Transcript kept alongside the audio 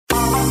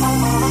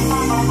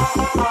Yo,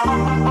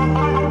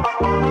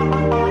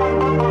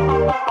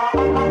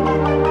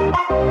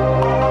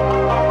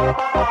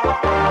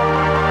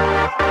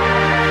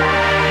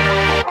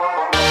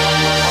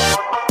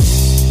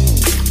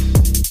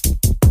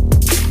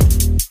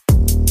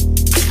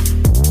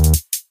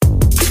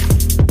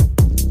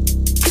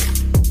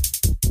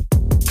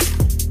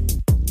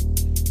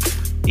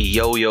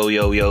 yo,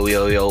 yo, yo,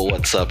 yo, yo,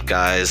 what's up,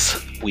 guys?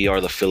 We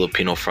are the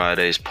Filipino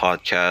Fridays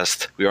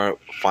podcast. We are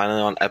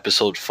finally on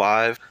episode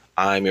 5.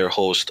 I'm your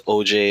host,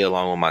 OJ,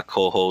 along with my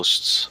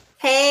co-hosts.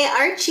 Hey,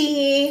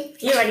 Archie.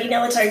 You already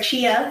know it's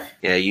Archia.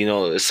 Yeah, you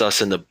know, it's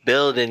us in the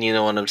building, you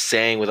know what I'm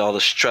saying, with all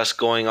the stress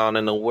going on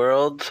in the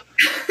world.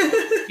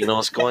 You know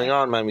what's going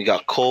on, man? We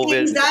got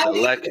COVID.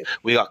 Exactly.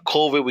 We got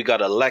COVID, we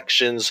got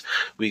elections,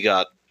 we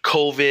got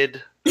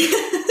COVID.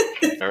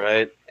 All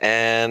right.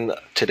 And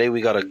today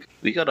we got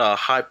a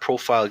high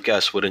profile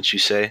guest, wouldn't you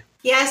say?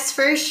 Yes,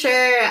 for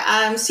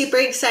sure. Super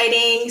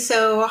exciting.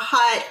 So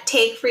hot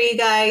take for you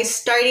guys.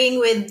 Starting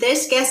with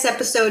this guest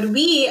episode,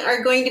 we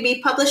are going to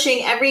be publishing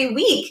every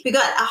week. We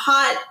got a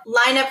hot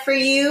lineup for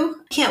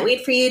you. Can't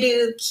wait for you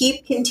to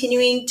keep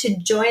continuing to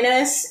join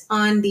us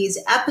on these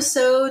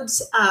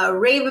episodes.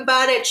 Rave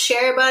about it,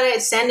 share about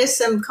it, send us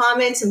some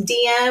comments, some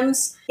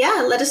DMs.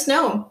 Yeah, let us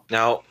know.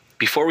 Now,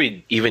 before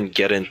we even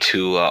get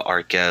into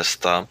our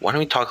guest, why don't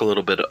we talk a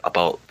little bit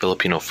about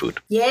Filipino food?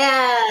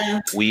 Yeah.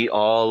 We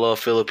all love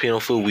Filipino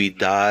food. We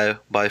die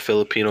by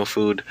Filipino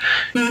food.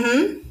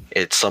 Mm-hmm.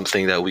 It's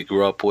something that we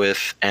grew up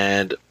with.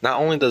 And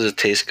not only does it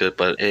taste good,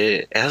 but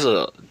it has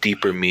a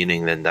deeper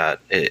meaning than that.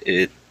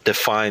 It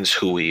defines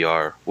who we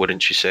are,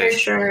 wouldn't you say? For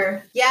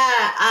sure. Yeah.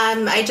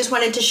 I just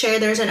wanted to share,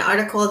 there's an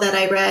article that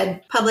I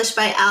read published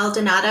by Al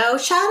Donato.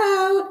 Shout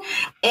out.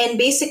 And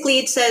basically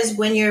it says,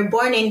 when you're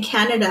born in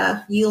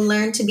Canada, you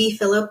learn to be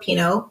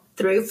Filipino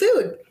through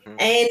food.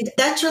 And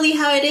that's really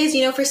how it is.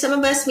 You know, for some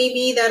of us,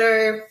 maybe that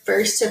are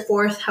first to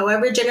fourth,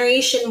 however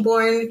generation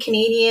born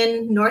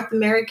Canadian, North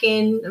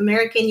American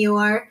you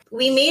are,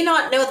 we may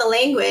not know the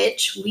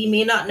language. We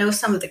may not know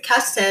some of the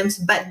customs,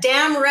 but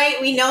damn right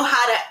we know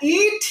how to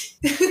eat.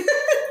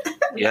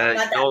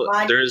 Yeah,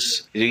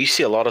 you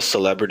see a lot of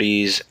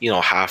celebrities, you know,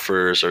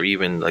 halfers or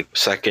even like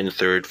second,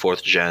 third,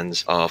 fourth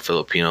gens of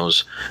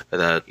Filipinos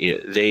that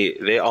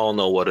they all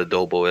know what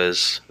adobo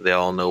is. They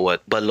all know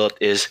what balut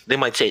is. They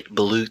might say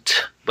balut,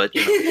 but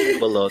you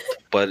know, balut.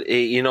 But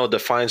it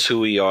defines who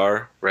we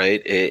are,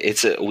 right?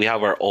 We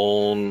have our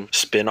own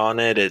spin on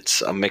it.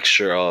 It's a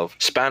mixture of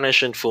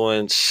Spanish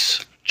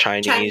influence,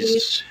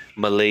 Chinese.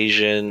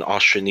 Malaysian,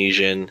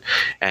 Austronesian,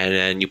 and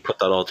then you put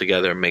that all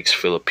together, it makes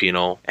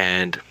Filipino,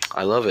 and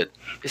I love it.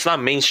 It's not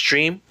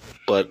mainstream,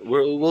 but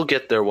we'll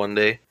get there one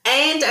day.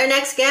 And our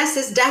next guest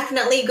is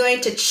definitely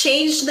going to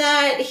change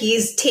that.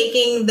 He's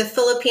taking the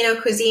Filipino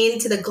cuisine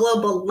to the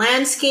global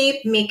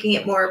landscape, making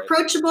it more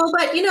approachable.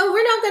 But,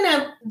 we're not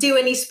going to do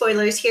any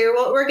spoilers here.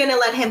 We're going to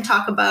let him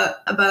talk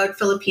about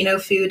Filipino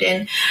food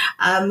and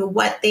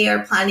what they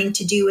are planning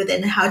to do with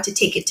it and how to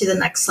take it to the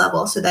next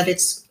level so that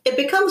it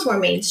becomes more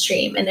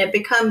mainstream and it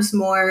becomes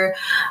more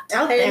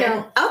out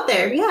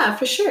there. Yeah,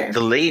 for sure.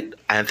 The late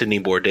Anthony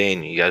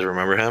Bourdain, you guys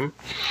remember him?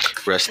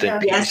 Rest in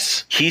peace.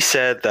 Yes. He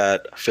said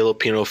that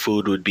Filipino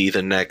food would be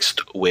the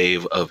next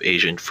wave of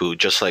Asian food,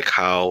 just like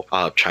how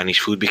Chinese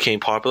food became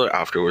popular.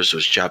 Afterwards, it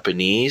was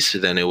Japanese,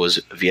 then it was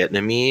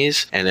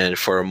Vietnamese, and then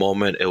for a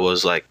moment, it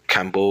was like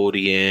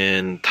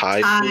Cambodian,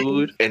 Thai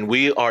food. And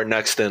we are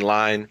next in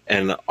line,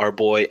 and our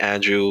boy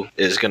Andrew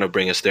is going to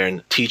bring us there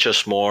and teach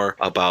us more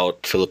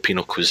about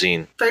Filipino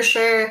cuisine. For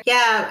sure.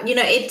 Yeah,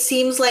 it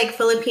seems like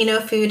Filipino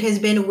food has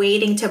been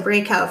waiting to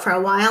break out for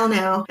a while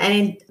now.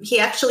 And he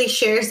actually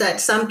shares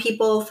that some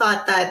people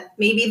thought that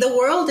maybe the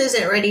world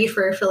isn't ready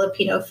for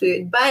Filipino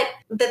food. But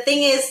the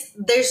thing is,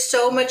 there's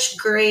so much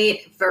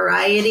great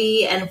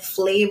variety and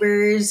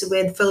flavors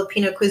with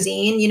Filipino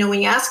cuisine.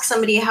 When you ask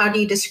somebody, how do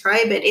you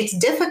describe it? It's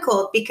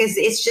difficult because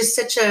it's just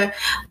such a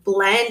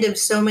blend of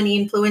so many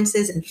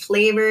influences and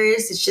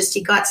flavors. It's just,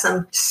 you got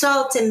some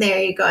salt in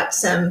there, you got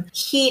some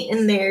heat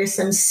in there,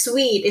 some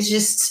sweet. It's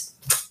just,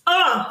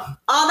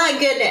 all that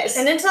goodness.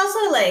 And it's also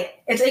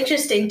it's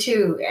interesting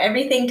too.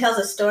 Everything tells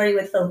a story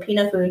with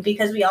Filipino food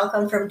because we all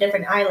come from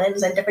different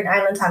islands and different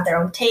islands have their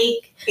own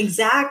take.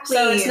 Exactly.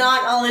 So it's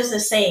not always the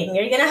same.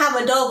 You're going to have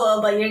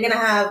adobo, but you're going to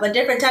have a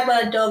different type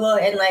of adobo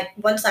in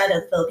one side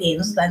of the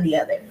Philippines than the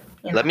other.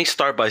 Let me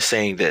start by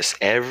saying this.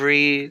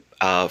 Every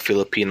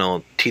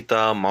Filipino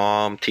tita,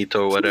 mom,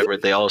 tito, or whatever,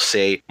 they all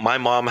say, my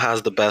mom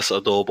has the best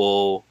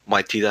adobo,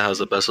 my tita has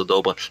the best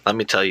adobo. Let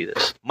me tell you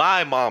this.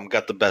 My mom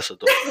got the best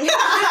adobo.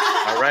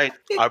 All right?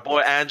 Our boy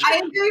Andrew.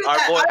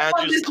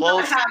 Andrew's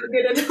close.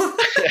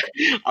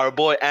 Our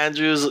boy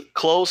Andrew's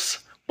close,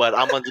 but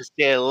I'm going to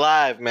stay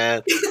alive,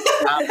 man.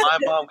 My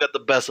mom got the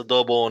best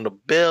adobo in the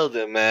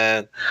building,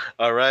 man.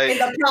 All right. In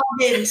the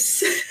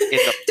province.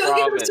 Don't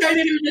get him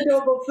started with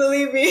adobo,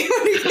 believe me.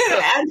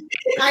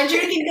 Andrew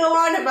can go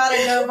on about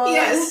adobo.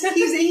 Yes,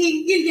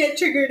 he can get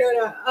triggered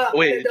on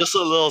Wait, just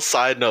a little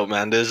side note,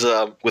 man. There's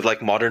with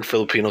like modern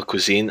Filipino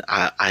cuisine,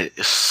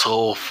 it's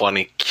so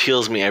funny.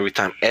 Kills me every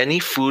time. Any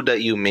food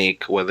that you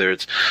make, whether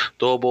it's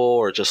adobo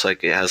or just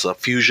like it has a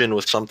fusion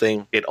with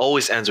something, it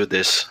always ends with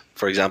this.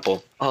 For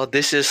example, oh,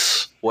 this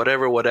is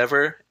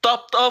whatever,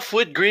 topped off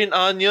with green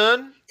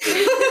onion.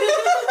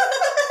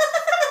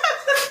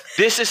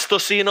 This is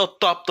tocino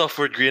topped off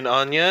with green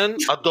onion.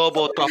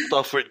 Adobo topped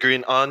off with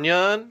green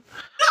onion.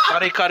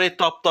 Kare-kare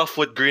topped off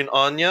with green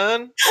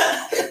onion.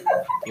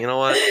 You know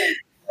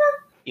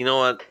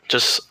what?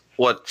 Just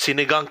what?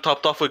 Sinigang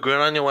topped off with green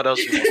onion. What else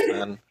you want,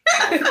 man?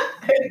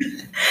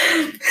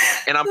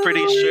 And I'm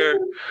pretty sure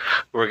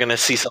we're gonna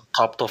see some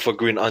topped off with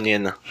green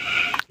onion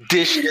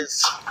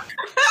dishes.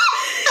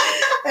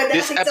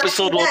 This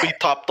episode will be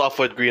topped off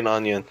with green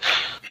onion.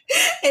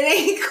 It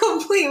ain't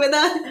complete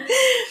without.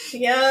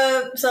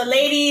 Yep. So,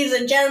 ladies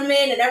and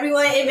gentlemen, and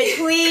everyone in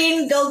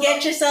between, go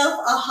get yourself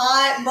a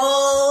hot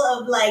bowl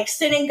of like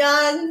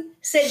sinigang.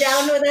 Sit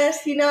down with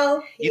us, You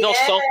know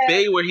Salt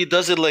Bay, where he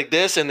does it like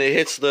this and it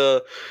hits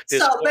Salt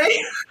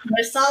Bay.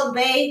 The Salt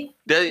Bay.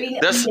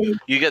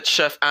 You get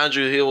Chef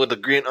Andrew here with the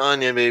green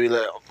onion, baby.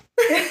 Like,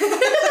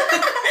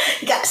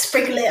 you got to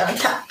sprinkle it on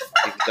top.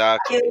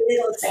 Exactly. Give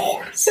little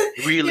sands.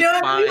 Really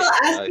fine. People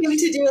ask him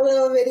to do a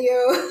little video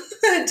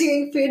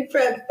doing food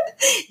prep,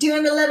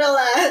 doing a little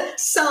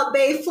Salt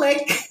Bay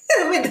flick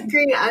with the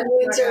green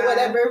onions or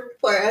whatever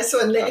for us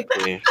one day.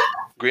 Exactly.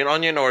 Green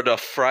onion or the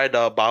fried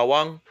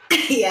bawang.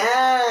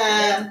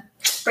 Yeah.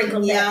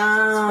 Sprinkle it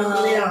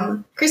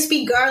on.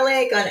 Crispy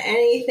garlic on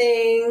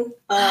anything.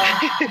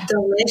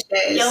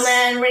 Delicious. Yo,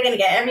 man, we're going to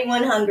get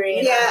everyone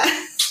hungry.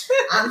 Yeah.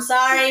 I'm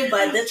sorry,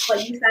 but that's what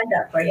you signed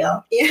up for,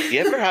 yo.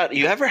 Yeah.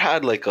 You ever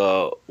had like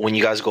when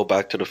you guys go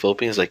back to the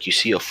Philippines, like you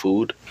see a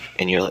food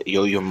and you're like,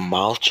 yo, your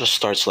mouth just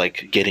starts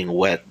like getting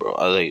wet, bro.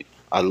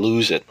 I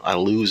lose it.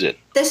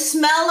 The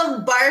smell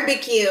of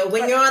barbecue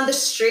when you're on the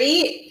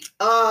street.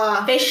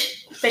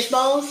 Fish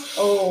balls.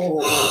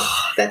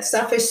 Oh, that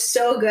stuff is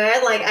so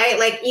good.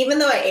 Even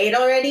though I ate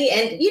already,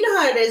 and you know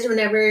how it is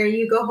whenever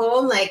you go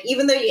home, like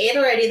even though you ate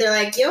already, they're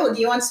like, yo, do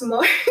you want some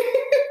more?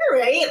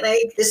 Right?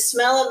 Like the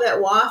smell of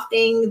it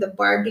wafting, the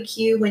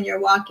barbecue when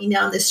you're walking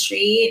down the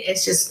street,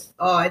 it's just,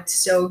 it's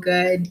so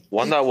good.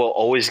 One that will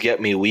always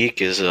get me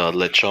weak is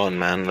lechon,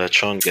 man.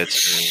 Lechon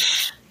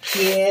gets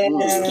me. Yeah.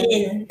 The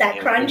skin, that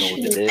crunch.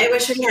 I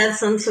wish we had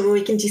some so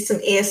we can do some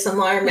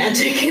ASMR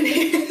magic in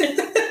it.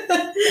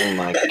 Oh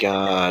my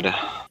God.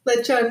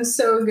 Lechon's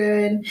so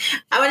good.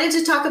 I wanted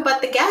to talk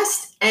about the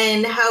guest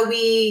and how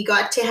we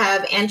got to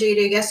have Andrew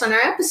to guest on our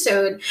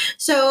episode.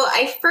 So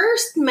I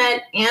first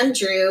met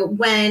Andrew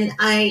when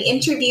I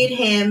interviewed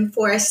him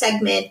for a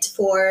segment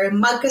for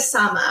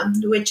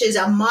Magkasama, which is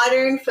a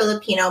modern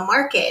Filipino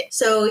market.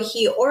 So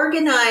he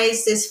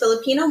organized this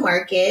Filipino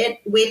market,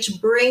 which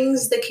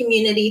brings the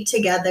community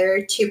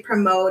together to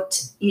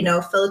promote,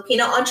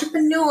 Filipino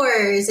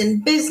entrepreneurs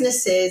and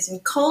businesses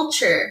and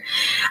culture.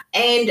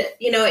 And,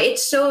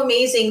 it's so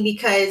amazing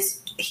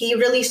because he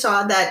really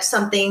saw that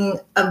something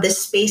of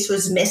this space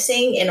was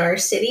missing in our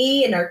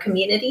city, in our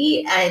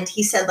community. And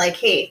he said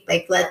hey,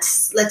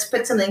 let's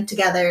put something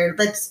together.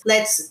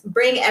 Let's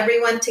bring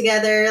everyone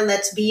together.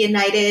 Let's be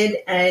united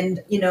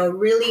and,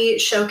 really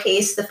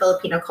showcase the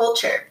Filipino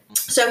culture.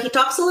 So he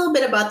talks a little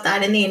bit about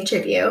that in the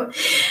interview.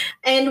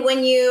 And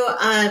when you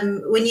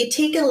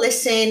take a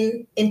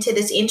listen into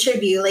this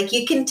interview,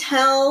 you can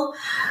tell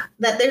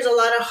that there's a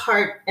lot of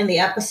heart in the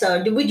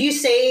episode. Would you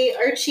say,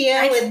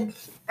 Archia?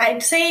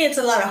 I'd say it's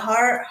a lot of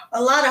heart,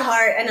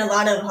 and a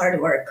lot of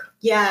hard work.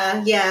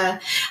 Yeah.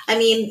 I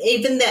mean,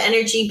 even the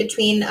energy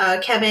between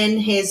Kevin,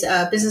 his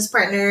business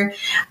partner,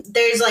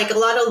 there's a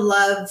lot of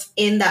love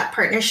in that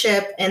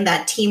partnership and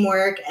that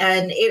teamwork,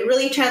 and it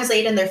really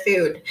translates in their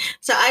food.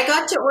 So I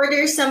got to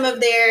order some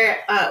of their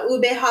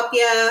ube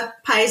hapya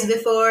pies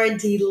before.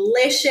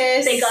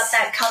 Delicious. They got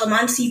that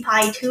calamansi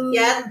pie too.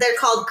 Yeah, they're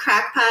called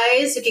crack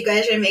pies. If you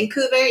guys are in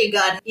Vancouver,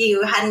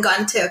 you hadn't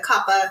gone to a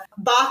Kappa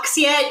box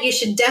yet, you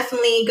should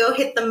definitely go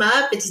hit them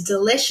up. It's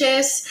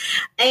delicious.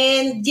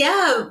 And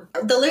yeah,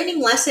 the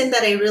learning lesson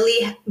that I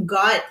really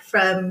got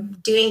from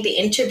doing the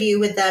interview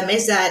with them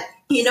is that,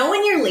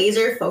 when you're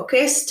laser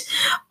focused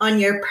on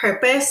your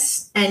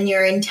purpose and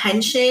your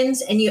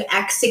intentions and you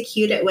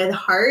execute it with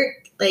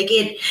heart,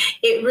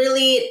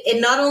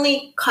 it not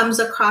only comes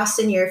across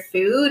in your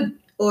food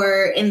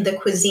or in the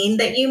cuisine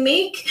that you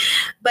make,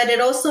 but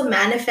it also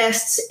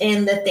manifests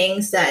in the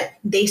things that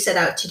they set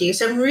out to do.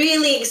 So I'm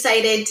really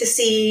excited to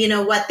see,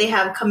 what they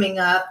have coming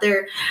up.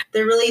 They're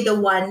really the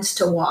ones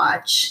to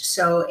watch.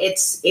 So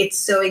it's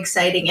so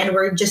exciting. And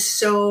we're just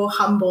so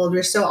humbled.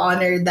 We're so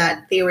honored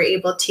that they were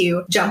able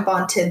to jump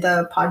onto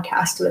the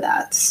podcast with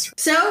us.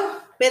 So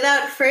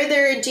without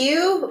further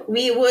ado,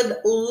 we would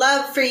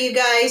love for you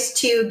guys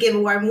to give a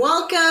warm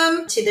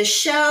welcome to the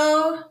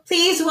show.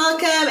 Please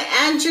welcome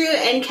Andrew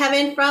and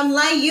Kevin from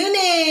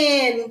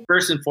Layunin.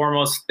 First and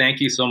foremost, thank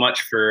you so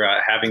much for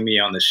having me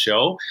on the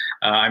show.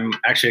 I'm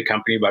actually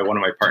accompanied by one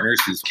of my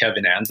partners, who's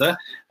Kevin Anza.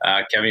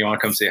 Kevin, you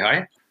want to come say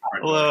hi?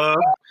 Hello.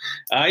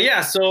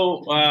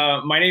 So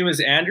my name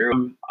is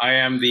Andrew. I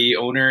am the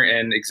owner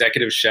and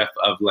executive chef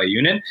of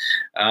Layunin.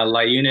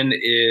 Layunin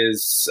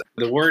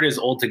the word is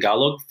Old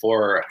Tagalog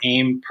for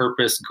aim,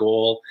 purpose,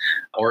 goal,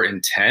 or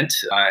intent.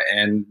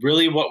 And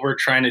really what we're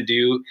trying to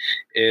do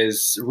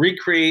is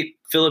recreate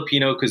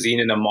Filipino cuisine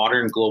in a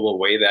modern global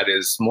way that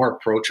is more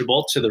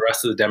approachable to the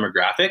rest of the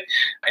demographic.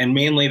 And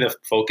mainly the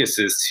focus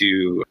is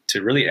to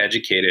really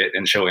educate it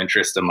and show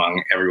interest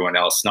among everyone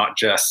else, not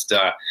just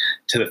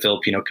to the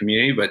Filipino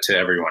community, but to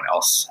everyone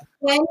else.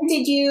 When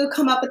did you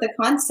come up with the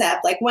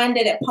concept? Like, when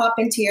did it pop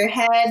into your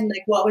head?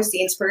 Like, what was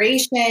the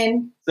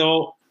inspiration?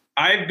 So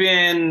I've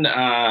been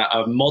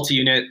a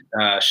multi-unit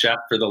chef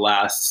for the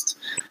last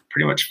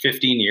pretty much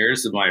 15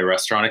 years of my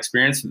restaurant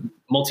experience.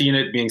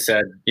 Multi-unit being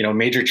said,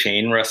 major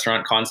chain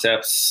restaurant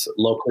concepts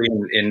locally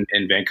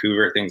in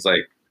Vancouver, things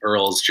like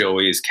Earl's,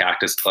 Joey's,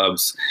 Cactus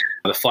Clubs,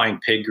 the Flying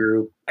Pig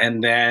Group.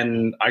 And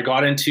then I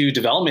got into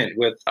development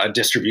with a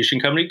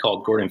distribution company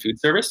called Gordon Food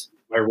Service.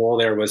 My role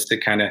there was to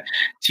kind of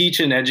teach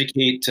and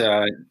educate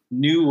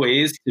new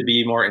ways to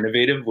be more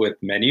innovative with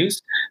menus.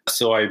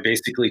 So I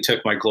basically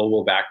took my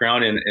global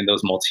background in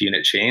those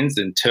multi-unit chains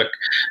and took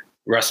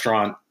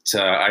restaurant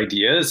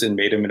ideas and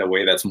made them in a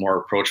way that's more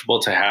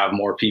approachable to have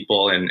more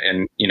people and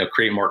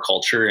create more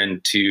culture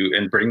and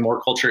bring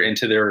more culture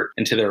into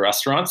their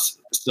restaurants.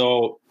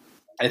 So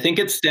I think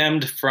it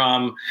stemmed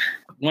from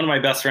one of my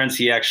best friends.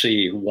 He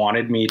actually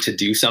wanted me to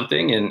do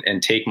something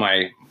and take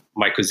my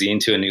cuisine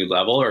to a new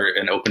level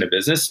and open a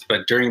business.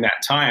 But during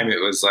that time, it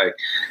was like,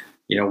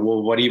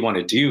 well, what do you want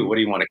to do? What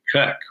do you want to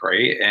cook?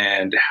 Right.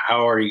 And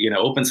how are you going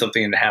to open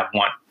something and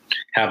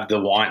have the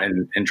want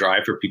and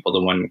drive for people to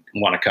want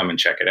to come and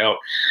check it out.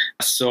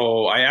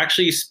 So I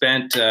actually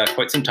spent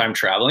quite some time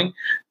traveling.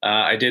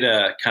 I did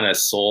a kind of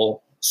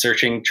soul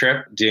searching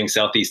trip doing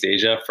Southeast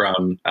Asia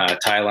from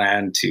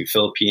Thailand to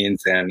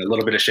Philippines and a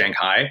little bit of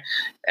Shanghai.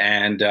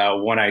 And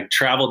when I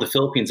traveled the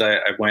Philippines, I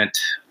went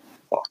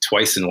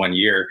twice in 1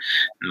 year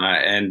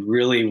and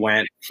really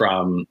went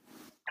from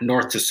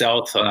north to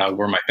south,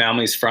 where my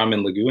family's from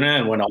in Laguna,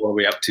 and went all the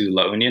way up to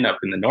La Union up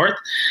in the north,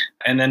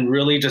 and then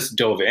really just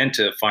dove in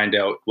to find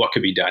out what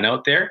could be done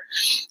out there.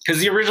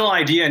 Because the original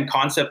idea and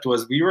concept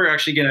was we were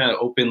actually going to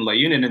open La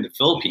Union in the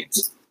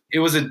Philippines. It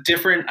was a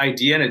different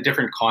idea and a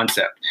different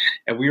concept.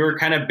 And we were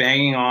kind of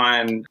banging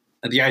on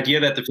the idea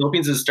that the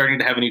Philippines is starting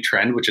to have a new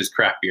trend, which is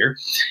craft beer.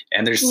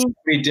 And there's so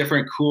many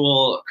different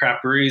cool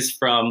craft breweries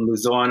from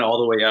Luzon all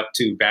the way up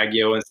to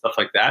Baguio and stuff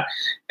like that.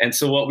 And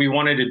so what we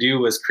wanted to do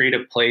was create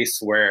a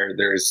place where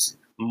there's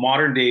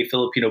modern day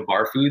Filipino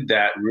bar food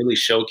that really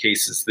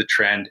showcases the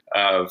trend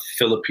of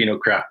Filipino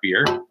craft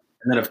beer. And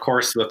then, of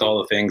course, with all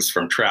the things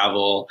from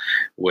travel,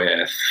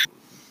 with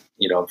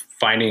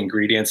finding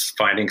ingredients,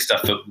 finding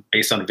stuff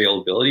based on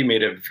availability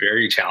made it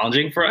very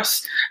challenging for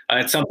us.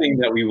 It's something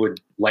that we would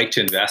like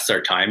to invest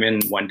our time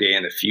in one day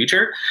in the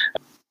future.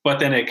 But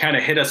then it kind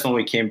of hit us when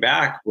we came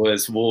back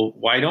was, well,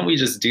 why don't we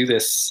just do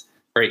this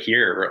right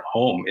here at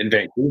home in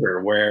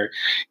Vancouver, where,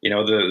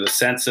 the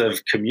sense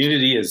of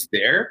community is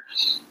there,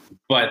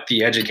 but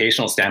the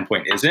educational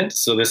standpoint isn't.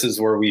 So this is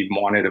where we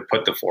wanted to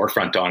put the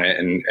forefront on it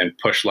and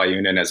push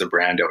Layunin as a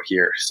brand out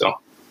here. So.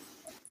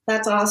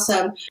 That's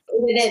awesome.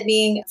 With it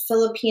being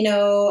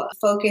Filipino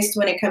focused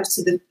when it comes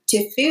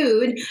to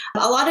food,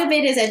 a lot of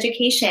it is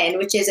education,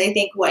 which is, I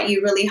think, what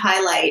you really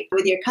highlight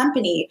with your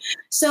company.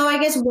 So I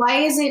guess, why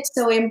is it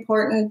so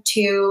important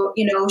to,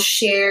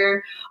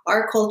 share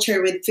our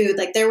culture with food?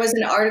 Like, there was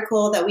an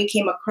article that we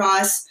came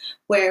across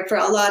where for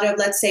a lot of,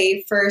 let's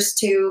say, first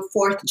to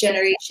fourth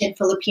generation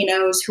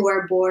Filipinos who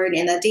are born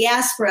in the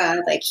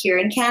diaspora, like here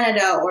in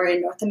Canada or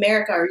in North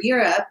America or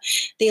Europe,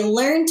 they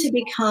learn to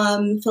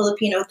become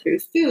Filipino through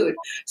food.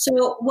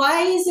 So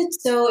why is it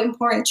so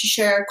important to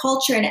share our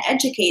culture and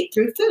educate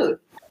through food?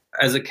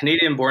 As a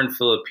Canadian-born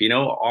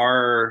Filipino,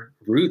 our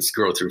roots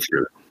grow through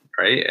food.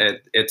 Right?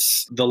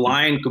 It's the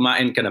line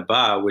 "kumain ka na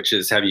ba," which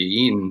is "have you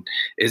eaten,"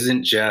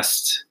 isn't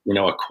just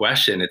a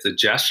question. It's a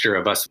gesture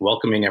of us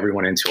welcoming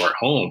everyone into our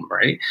home.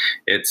 Right?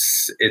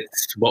 It's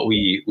what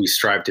we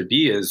strive to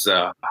be as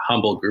a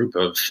humble group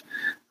of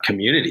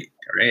community.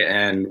 Right?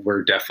 And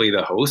we're definitely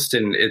the host,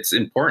 and it's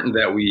important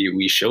that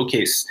we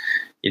showcase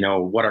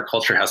what our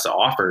culture has to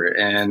offer.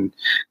 And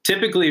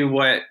typically,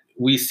 what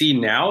we see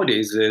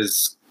nowadays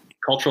is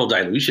cultural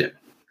dilution.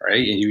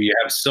 Right? You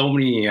have so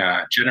many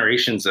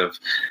generations of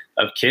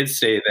kids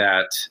say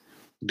that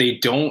they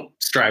don't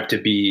strive to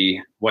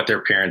be what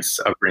their parents'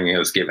 upbringing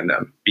has given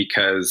them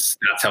because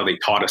that's how they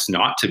taught us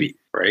not to be.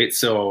 Right?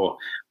 So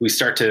we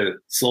start to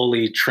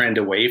slowly trend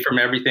away from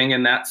everything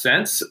in that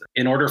sense.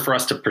 In order for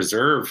us to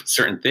preserve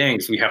certain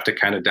things, we have to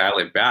kind of dial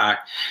it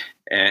back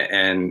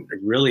and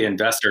really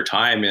invest our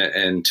time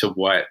into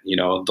what, the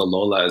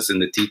Lolas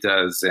and the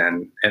Titas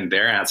and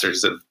their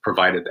answers have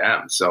provided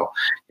them. So,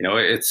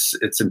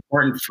 it's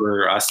important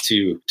for us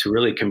to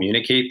really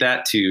communicate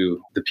that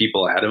to the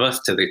people ahead of us,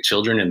 to the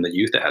children and the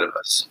youth ahead of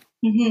us.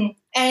 Mm-hmm.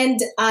 And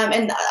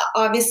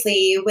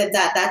obviously with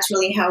that, that's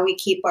really how we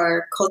keep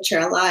our culture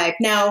alive.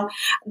 Now,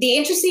 the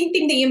interesting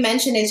thing that you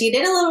mentioned is you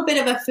did a little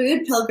bit of a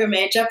food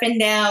pilgrimage up and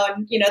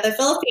down, the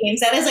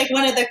Philippines. That is like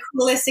one of the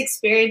coolest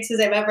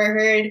experiences I've ever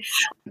heard.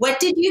 What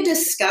did you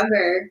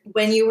discover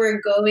when you were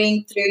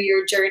going through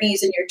your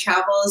journeys and your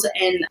travels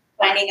and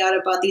finding out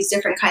about these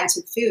different kinds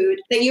of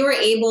food that you were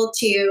able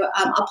to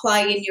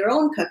apply in your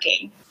own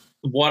cooking?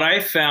 What I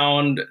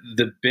found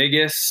the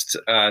biggest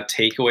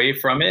takeaway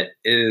from it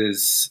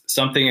is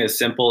something as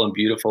simple and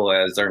beautiful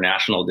as our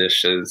national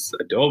dish is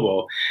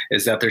adobo,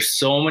 is that there's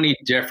so many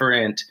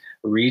different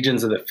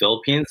regions of the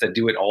Philippines that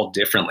do it all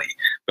differently.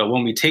 But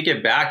when we take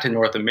it back to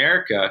North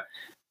America,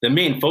 the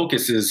main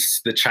focus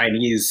is the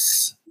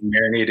Chinese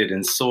marinated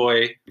in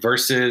soy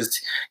versus,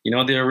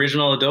 the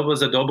original adobo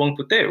is adobong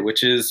puti,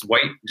 which is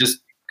white, just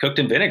cooked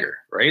in vinegar,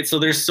 right? So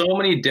there's so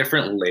many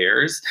different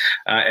layers,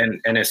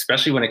 and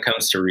especially when it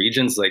comes to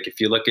regions, like if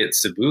you look at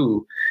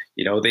Cebu,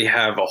 they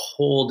have a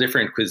whole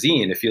different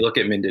cuisine. If you look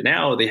at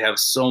Mindanao, they have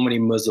so many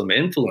Muslim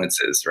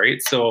influences,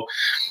 right? So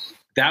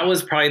that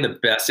was probably the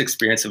best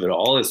experience of it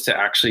all, is to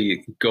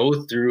actually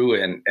go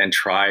through and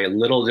try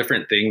little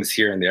different things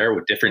here and there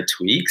with different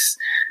tweaks,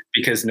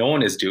 because no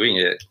one is doing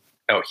it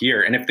out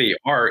here. And if they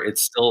are,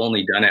 it's still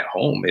only done at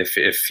home.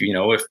 If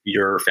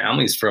your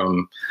family's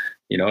from,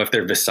 if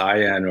they're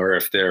Visayan or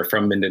if they're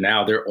from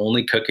Mindanao, they're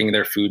only cooking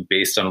their food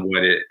based on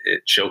what it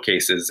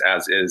showcases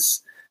as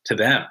is to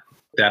them.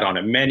 That on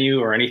a menu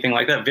or anything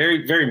like that,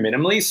 very, very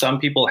minimally. Some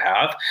people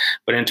have,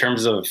 but in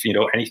terms of,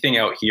 anything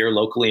out here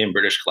locally in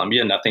British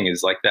Columbia, nothing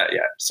is like that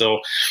yet.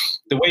 So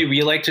the way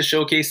we like to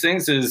showcase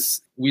things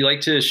is we like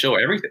to show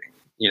everything.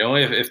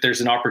 If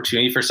there's an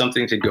opportunity for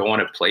something to go on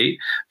a plate,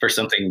 for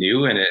something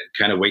new, and it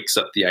kind of wakes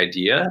up the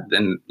idea,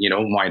 then,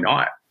 why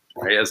not?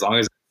 Right? As long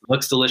as it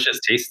looks delicious,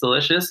 tastes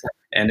delicious,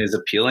 and is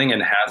appealing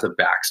and has a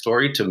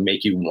backstory to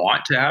make you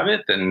want to have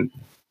it, then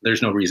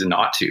there's no reason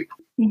not to.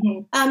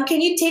 Mm-hmm.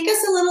 Can you take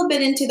us a little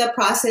bit into the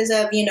process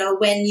of,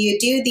 when you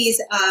do these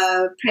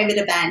private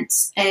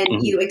events and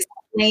you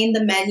explain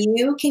the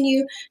menu, can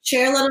you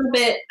share a little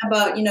bit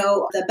about,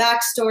 the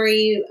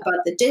backstory,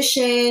 about the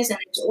dishes and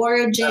its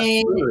origin?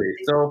 Absolutely.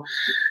 So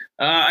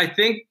I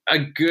think a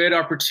good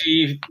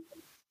opportunity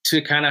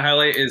to kind of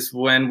highlight is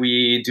when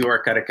we do our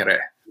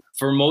kare-kare.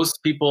 For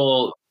most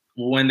people,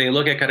 when they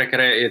look at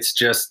kare-kare, it's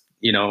just,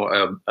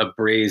 a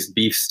braised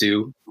beef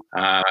stew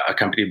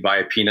accompanied by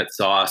a peanut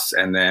sauce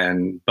and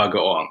then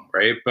bagoong,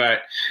 right?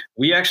 But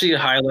we actually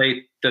highlight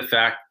the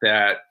fact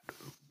that,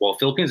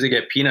 Philippines, they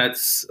get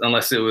peanuts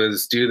unless it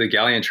was due to the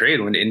galleon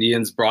trade when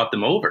Indians brought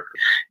them over.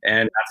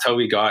 And that's how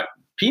we got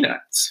peanut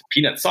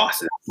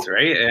sauces,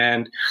 right?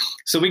 And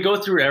so we go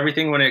through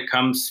everything when it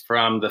comes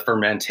from the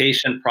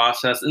fermentation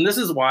process. And this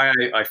is why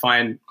I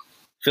find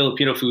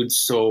Filipino food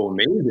so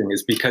amazing,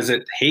 is because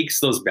it takes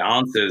those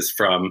balances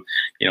from,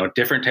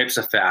 different types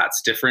of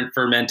fats, different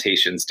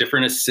fermentations,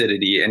 different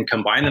acidity, and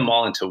combine them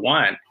all into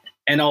one.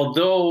 And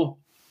although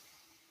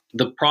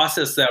the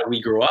process that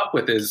we grew up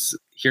with is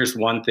here's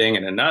one thing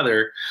and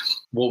another,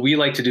 what we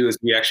like to do is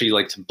we actually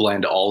like to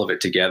blend all of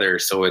it together.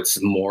 So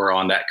it's more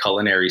on that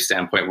culinary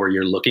standpoint where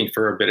you're looking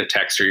for a bit of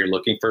texture, you're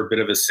looking for a bit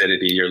of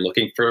acidity, you're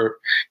looking for,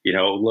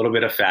 a little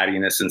bit of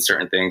fattiness in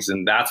certain things.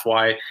 And that's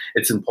why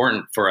it's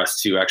important for us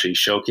to actually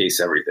showcase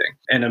everything.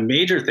 And a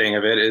major thing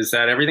of it is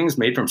that everything's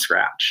made from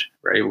scratch,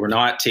 right? We're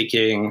not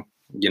taking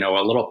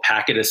a little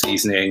packet of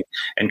seasoning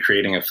and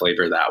creating a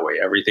flavor that way.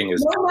 Everything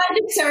is no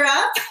magic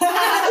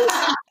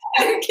syrup.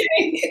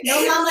 Okay. No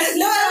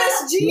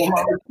MSG.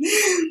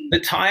 The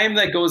time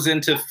that goes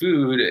into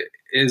food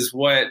is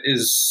what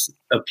is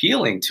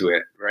appealing to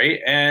it, right?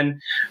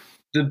 And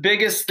the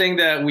biggest thing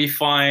that we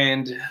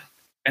find,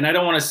 and I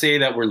don't want to say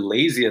that we're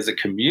lazy as a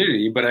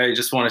community, but I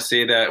just want to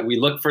say that we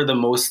look for the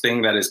most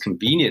thing that is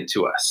convenient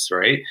to us,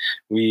 right?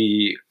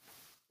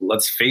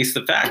 Let's face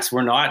the facts.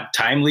 We're not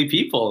timely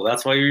people.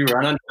 That's why we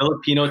run on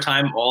Filipino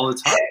time all the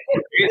time.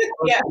 Right?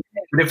 Yeah.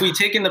 But if we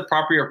take in the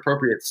proper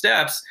appropriate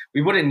steps,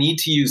 we wouldn't need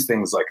to use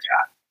things like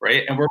that,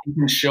 right? And we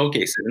can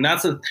showcase it. And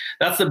that's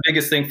the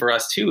biggest thing for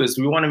us too, is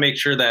we want to make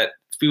sure that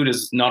food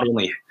is not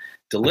only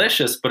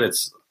delicious, but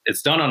it's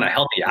done on a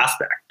healthy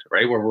aspect,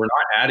 right? Where we're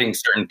not adding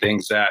certain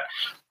things that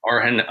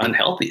are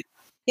unhealthy.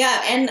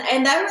 Yeah,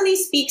 and that really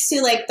speaks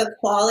to like the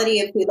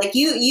quality of food. Like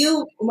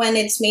you when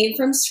it's made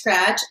from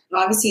scratch,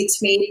 obviously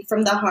it's made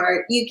from the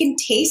heart. You can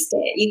taste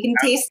it. You can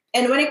taste,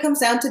 and when it comes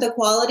down to the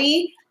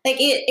quality, like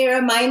it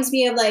reminds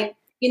me of like,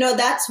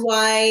 that's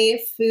why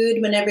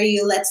food, whenever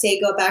you, let's say,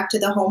 go back to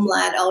the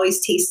homeland, always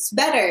tastes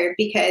better,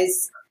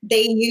 because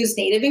they use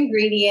native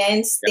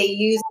ingredients. They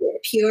use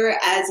it pure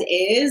as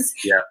is,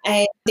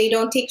 and they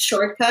don't take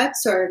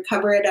shortcuts or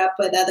cover it up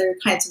with other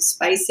kinds of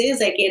spices.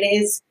 Like it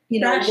is,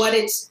 Fresh. What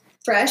it's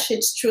fresh.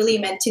 It's truly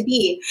meant to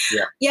be.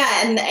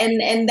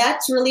 And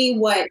that's really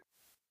what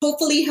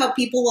hopefully how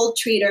people will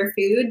treat our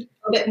food,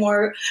 a bit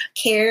more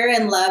care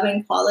and love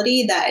and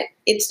quality, that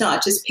it's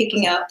not just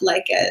picking up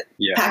like a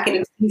packet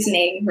of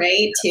seasoning,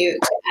 right, to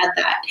add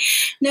that.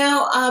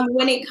 Now,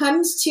 when it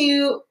comes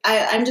to,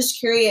 I'm just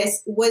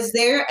curious, was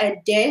there a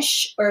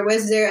dish or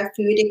was there a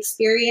food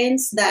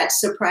experience that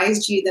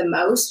surprised you the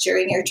most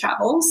during your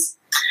travels?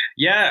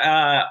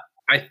 Yeah,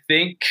 I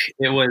think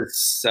it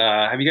was,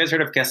 have you guys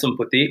heard of queso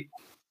puti?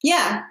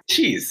 Yeah.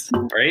 Cheese,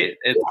 right?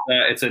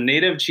 It's a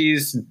native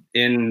cheese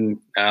in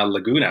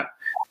Laguna.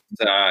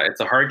 It's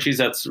a hard cheese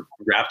that's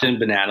wrapped in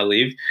banana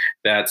leaf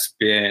that's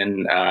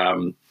been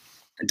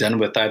done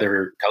with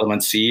either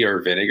calamansi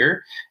or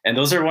vinegar. And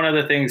those are one of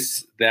the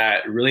things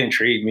that really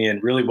intrigued me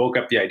and really woke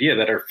up the idea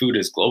that our food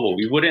is global.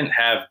 We wouldn't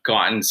have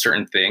gotten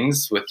certain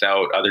things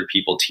without other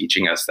people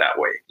teaching us that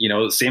way. You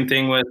know, same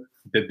thing with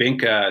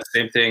bibingka,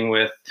 same thing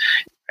with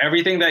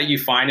everything that you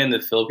find in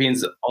the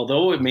Philippines.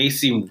 Although it may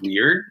seem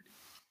weird,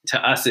 to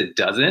us, it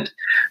doesn't.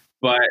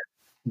 But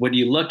when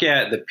you look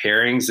at the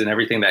pairings and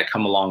everything that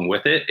come along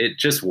with it, it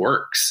just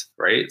works,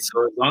 right?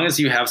 So as long as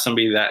you have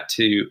somebody that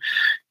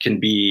can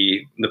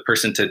be the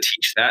person to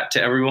teach that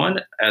to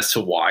everyone as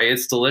to why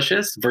it's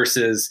delicious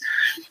versus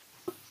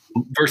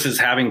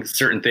having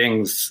certain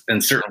things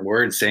and certain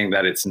words saying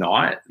that it's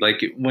not.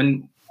 Like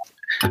when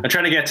I'm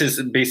trying to get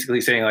to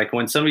basically saying, like,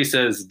 when somebody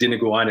says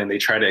dinuguan and they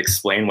try to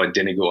explain what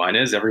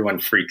dinuguan is, everyone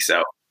freaks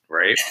out,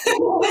 right?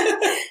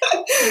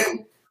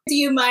 Do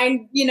you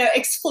mind,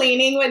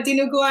 explaining what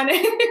dinuguan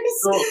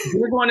is? So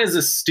dinuguan is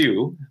a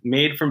stew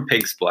made from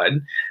pig's blood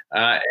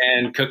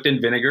and cooked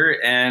in vinegar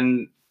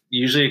and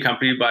usually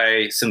accompanied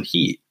by some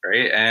heat,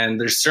 right? And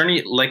there's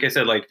certainly, like I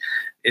said, like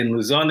in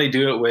Luzon, they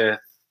do it with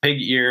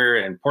pig ear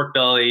and pork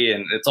belly,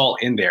 and it's all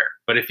in there.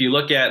 But if you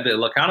look at the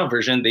Ilocano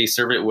version, they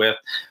serve it with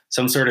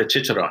some sort of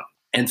chicharron.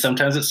 And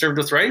sometimes it's served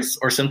with rice,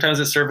 or sometimes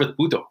it's served with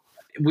puto.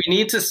 We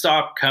need to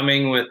stop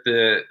coming with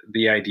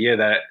the idea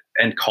that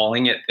and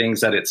calling it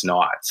things that it's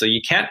not. So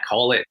you can't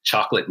call it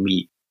chocolate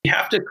meat. You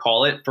have to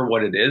call it for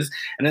what it is.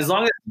 And as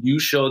long as you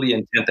show the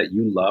intent that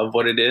you love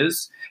what it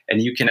is,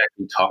 and you can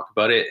actually talk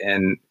about it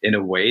in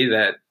a way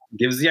that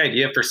gives the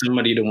idea for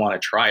somebody to want to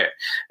try it.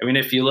 I mean,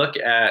 if you look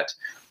at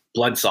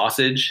blood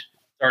sausage,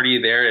 it's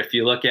already there. If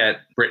you look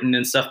at Britain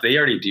and stuff, they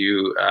already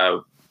do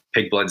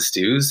pig blood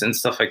stews and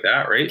stuff like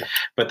that, right?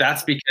 But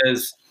that's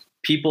because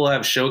people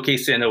have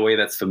showcased it in a way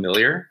that's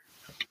familiar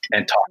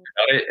and talked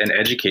about it and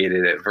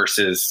educated it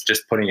versus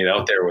just putting it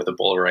out there with a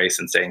bowl of rice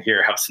and saying,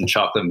 here, have some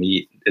chocolate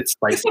meat. It's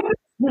spicy.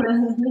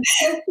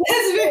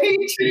 That's very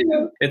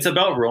true. It's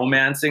about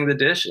romancing the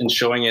dish and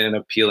showing it in an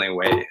appealing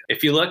way.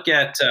 If you look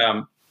at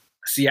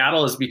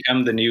Seattle has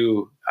become the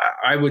new,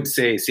 I would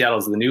say Seattle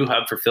is the new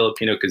hub for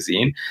Filipino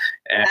cuisine.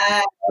 And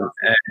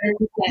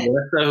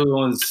Melissa, who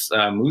owns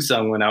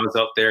Musang, when I was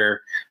out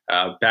there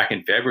back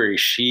in February,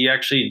 she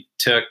actually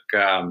took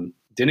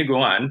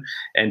dinuguan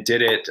and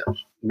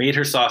made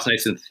her sauce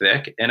nice and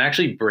thick, and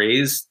actually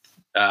braised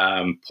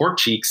pork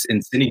cheeks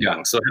in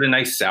sinigang. So it had a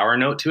nice sour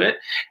note to it,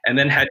 and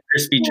then had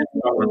crispy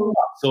chicken on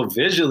top. So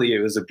visually, it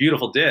was a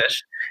beautiful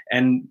dish.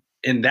 And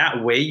in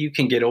that way, you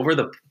can get over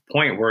the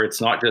point where it's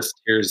not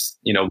just, here's,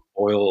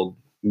 boiled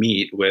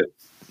meat with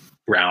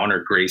brown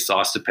or gray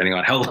sauce, depending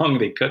on how long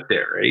they cooked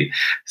it, right?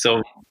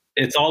 So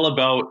it's all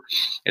about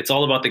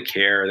the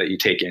care that you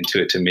take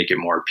into it to make it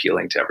more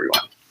appealing to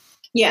everyone.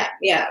 Yeah,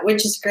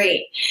 which is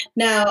great.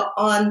 Now,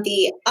 on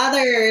the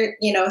other,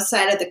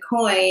 side of the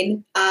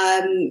coin,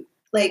 I'm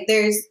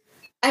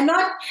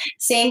not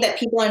saying that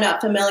people are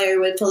not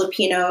familiar with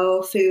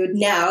Filipino food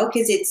now,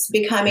 because it's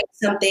becoming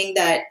something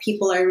that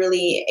people are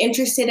really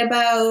interested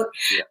about.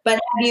 Yeah. But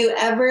have you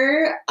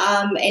ever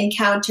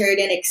encountered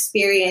an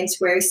experience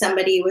where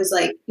somebody was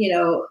like,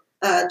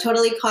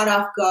 totally caught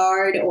off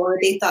guard, or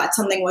they thought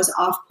something was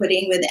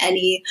off-putting with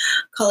any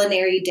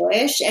culinary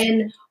dish?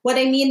 And what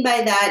I mean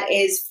by that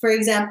is, for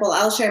example,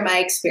 I'll share my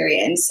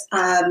experience.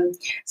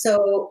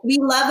 So we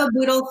love a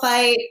boodle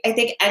fight. I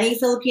think any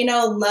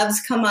Filipino loves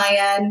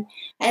kamayan.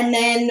 And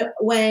then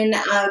when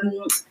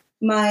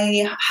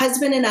my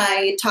husband and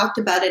I talked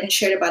about it and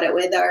shared about it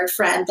with our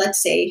friend,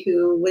 let's say,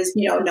 who was,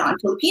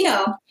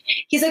 non-Filipino,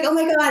 he's like, oh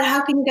my God,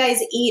 how can you guys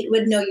eat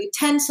with no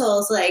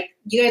utensils? Like,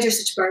 you guys are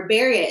such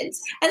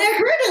barbarians. And I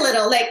hurt a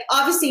little. Like,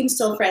 obviously, I'm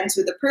still friends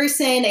with the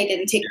person. I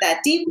didn't take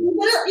that deeply,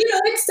 but,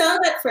 it stung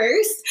at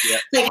first. Yeah.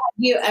 Like, have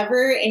you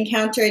ever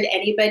encountered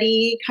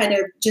anybody kind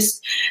of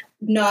just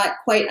not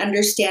quite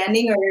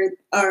understanding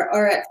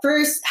or at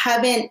first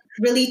haven't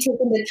really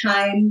taken the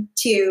time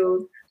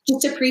to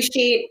just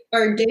appreciate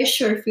our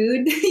dish or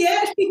food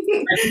yet?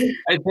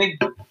 I think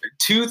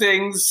two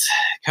things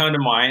come to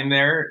mind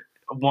there.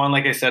 One,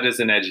 like I said, is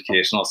an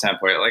educational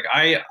standpoint. Like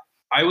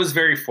I was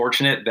very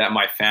fortunate that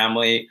my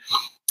family,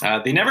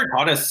 they never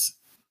taught us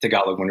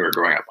Tagalog when we were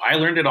growing up. I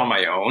learned it on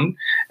my own.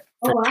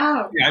 Oh,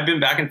 wow. I've been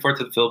back and forth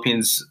to the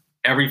Philippines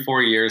every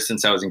 4 years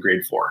since I was in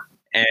grade 4.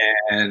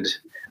 And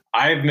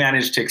I've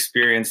managed to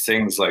experience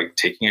things like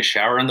taking a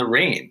shower in the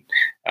rain,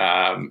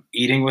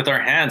 eating with our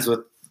hands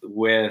with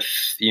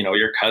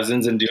your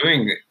cousins, and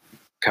doing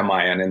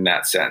kamayan in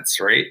that sense,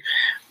 right?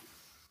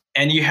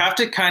 And you have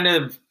to kind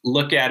of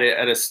look at it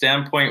at a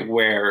standpoint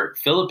where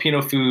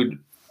Filipino food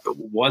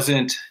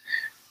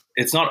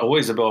it's not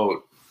always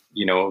about,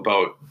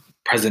 about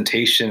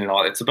presentation and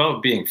all. It's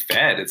about being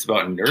fed. It's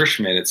about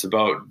nourishment. It's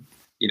about,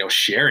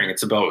 sharing.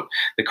 It's about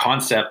the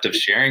concept of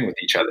sharing with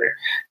each other.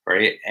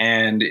 Right.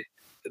 And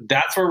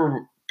that's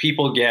where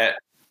people get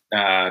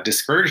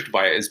discouraged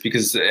by it, is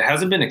because it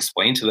hasn't been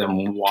explained to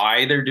them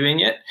why they're doing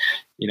it,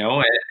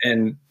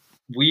 and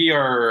we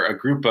are a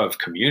group of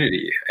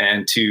community,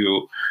 and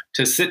to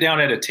sit down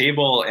at a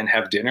table and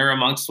have dinner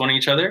amongst one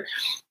each other,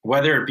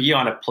 whether it be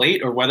on a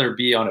plate or whether it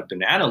be on a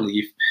banana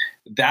leaf,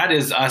 that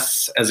is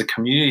us as a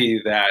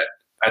community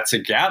that's a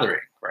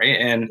gathering, right?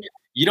 And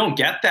you don't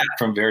get that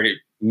from very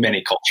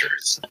many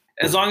cultures.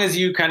 As long as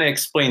you kind of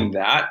explain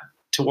that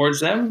towards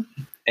them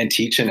and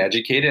teach and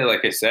educate it,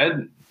 like I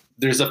said,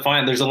 there's a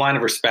line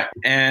of respect,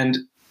 and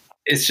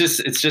it's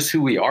just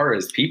who we are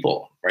as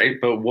people, right?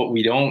 But what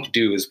we don't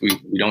do is we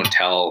don't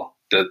tell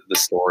the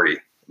story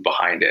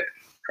behind it,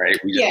 right?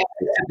 We just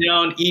sit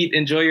down, eat,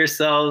 enjoy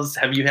yourselves.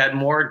 Have you had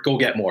more? Go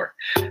get more,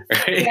 right?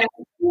 Yeah.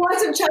 You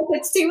want some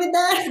chocolates too with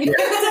that? You're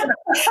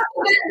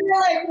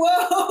like,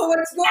 whoa,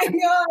 what's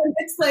going on?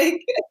 It's like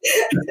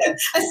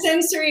a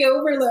sensory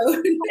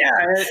overload.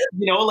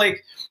 Yeah,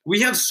 like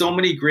we have so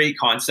many great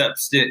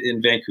concepts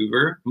in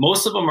Vancouver.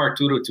 Most of them are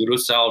turo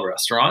style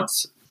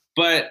restaurants.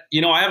 But,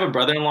 I have a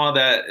brother-in-law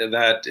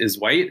that is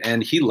white,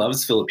 and he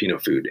loves Filipino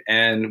food.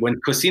 And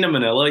when Cocina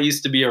Manila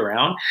used to be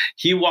around,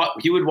 he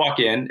would walk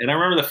in. And I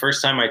remember the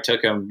first time I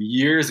took him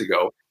years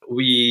ago,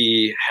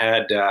 we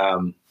had,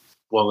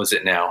 what was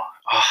it now?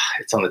 Oh,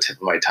 it's on the tip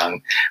of my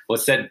tongue.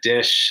 What's that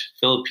dish?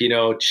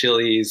 Filipino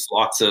chilies,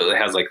 it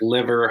has like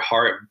liver,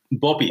 heart,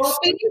 bopis.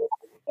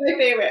 My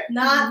favorite.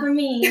 Not for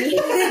me.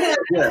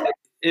 Yeah.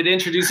 It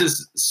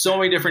introduces so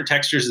many different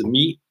textures of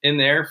meat in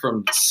there,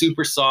 from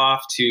super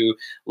soft to a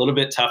little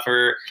bit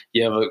tougher.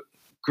 You have a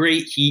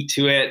great heat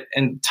to it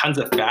and tons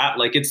of fat.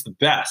 Like, it's the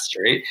best,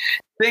 right?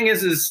 Thing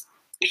is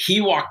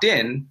he walked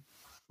in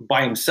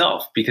by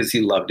himself because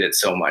he loved it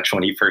so much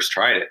when he first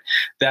tried it,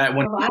 that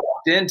when he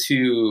walked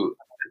into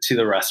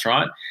the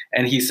restaurant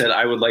and he said,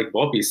 I would like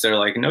bopis, they're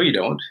like, no, you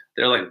don't.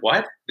 They're like,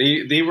 what?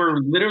 They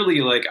were literally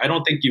like, I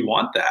don't think you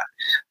want that.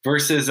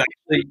 Versus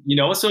actually,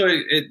 so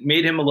it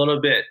made him a little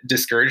bit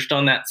discouraged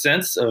on that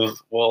sense of,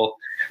 well,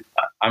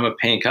 I'm a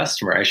paying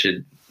customer.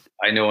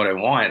 I know what I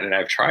want and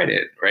I've tried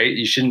it, right?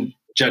 You shouldn't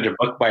judge a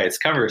book by its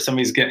cover.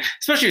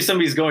 Especially if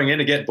somebody's going in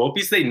to get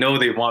bopis, they know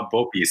they want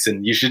bopis,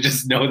 and you should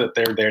just know that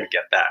they're there to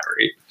get that,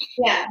 right?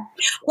 Yeah.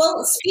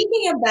 Well,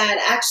 speaking of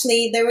that,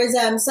 actually, there was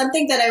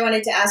something that I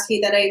wanted to ask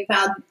you that I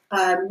found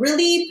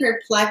really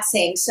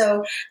perplexing.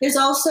 So there's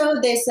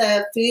also this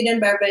food and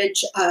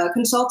beverage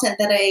consultant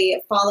that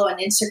I follow on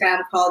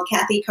Instagram called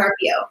Kathy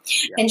Carpio.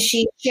 Yeah. And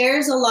she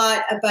shares a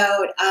lot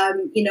about,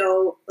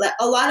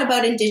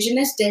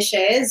 indigenous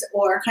dishes,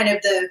 or kind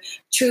of the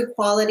true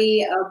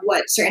quality of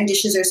what certain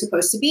dishes are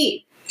supposed to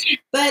be.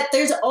 But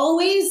there's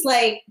always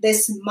like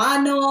this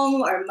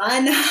manong or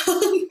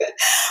manang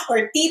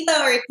or tita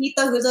or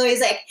tito who's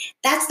always like,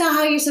 that's not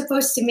how you're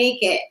supposed to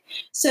make it.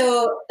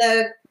 So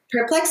the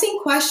perplexing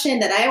question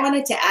that I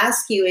wanted to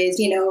ask you is,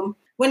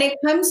 when it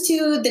comes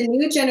to the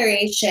new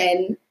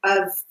generation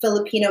of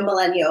Filipino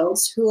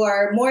millennials who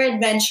are more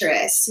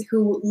adventurous,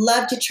 who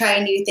love to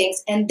try new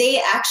things, and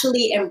they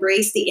actually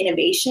embrace the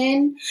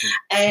innovation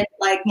and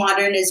like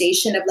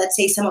modernization of, let's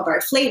say, some of our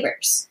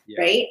flavors,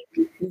 right?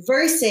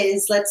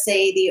 Versus, let's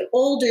say, the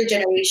older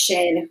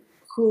generation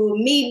who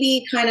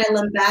maybe kind of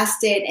lambast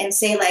it and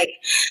say, like,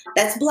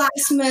 that's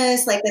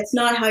blasphemous, like, that's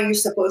not how you're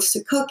supposed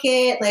to cook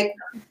it. Like,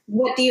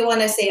 what do you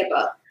want to say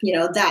about,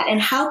 that? And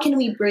how can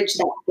we bridge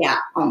that gap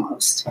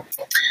almost?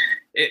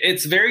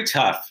 It's very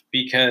tough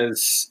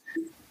because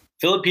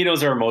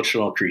Filipinos are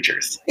emotional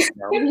creatures.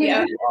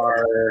 Yeah.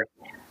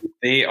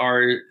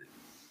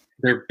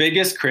 Their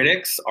biggest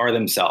critics are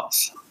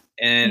themselves.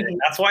 And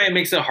that's why it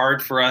makes it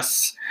hard for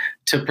us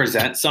to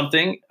present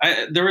something.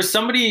 There was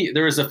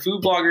a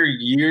food blogger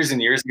years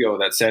and years ago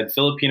that said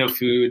Filipino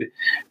food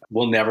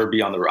will never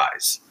be on the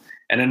rise.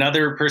 And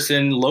another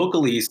person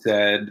locally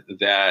said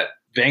that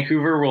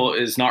Vancouver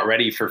is not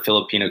ready for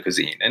Filipino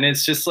cuisine. And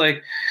it's just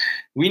like,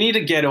 we need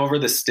to get over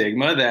the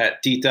stigma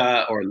that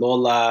tita or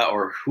lola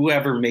or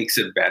whoever makes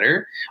it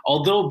better,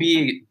 although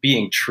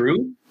being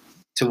true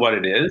to what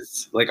it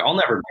is. Like, I'll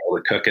never be able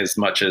to cook as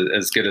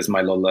good as my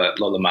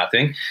Lola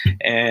Mating.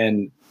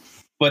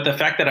 But the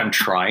fact that I'm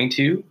trying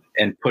to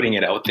and putting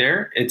it out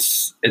there,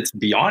 it's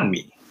beyond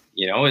me.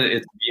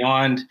 It's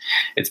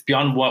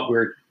beyond what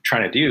we're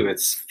trying to do.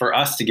 It's for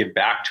us to give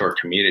back to our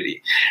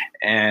community.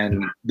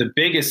 And the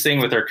biggest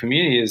thing with our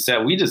community is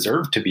that we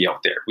deserve to be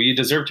out there. We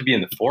deserve to be in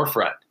the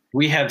forefront.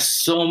 We have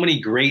so many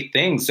great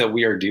things that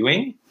we are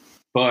doing,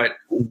 but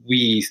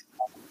we've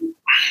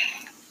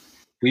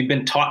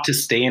been taught to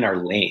stay in our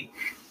lane.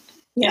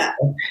 Yeah.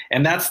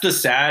 And that's the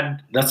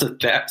sad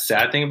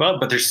thing about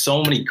it. But there's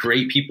so many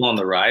great people on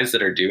the rise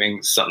that are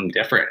doing something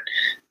different.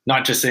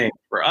 Not just saying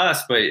for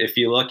us, but if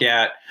you look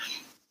at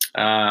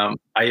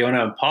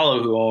Iona and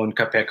Paulo, who own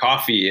Cafe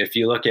Coffee, if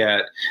you look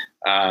at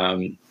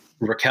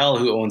Raquel,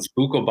 who owns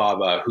Buko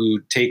Baba,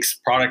 who takes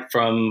product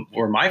from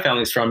where my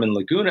family's from in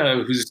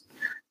Laguna, who's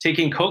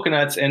taking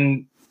coconuts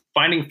and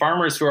finding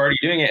farmers who are already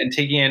doing it and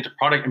taking it into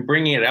product and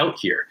bringing it out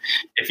here.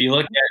 If you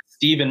look at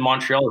Steve in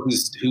Montreal,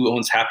 who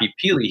owns Happy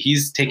Peely,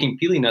 he's taking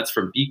peely nuts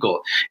from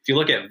Bicol. If you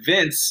look at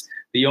Vince,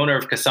 the owner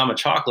of Kasama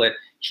Chocolate,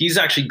 he's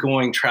actually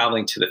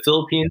traveling to the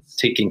Philippines,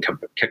 taking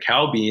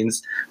cacao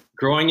beans,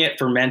 growing it,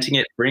 fermenting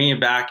it, bringing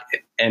it back,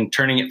 and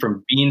turning it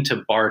from bean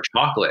to bar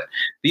chocolate.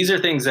 These are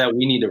things that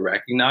we need to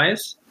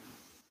recognize.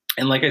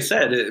 And like I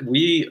said,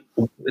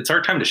 it's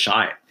our time to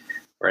shine,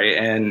 right?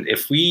 And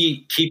if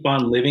we keep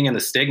on living in the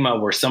stigma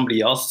where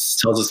somebody else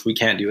tells us we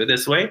can't do it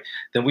this way,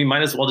 then we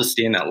might as well just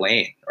stay in that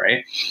lane,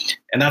 right?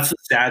 And that's the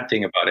sad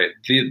thing about it.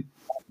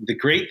 The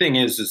great thing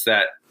is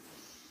that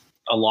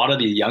a lot of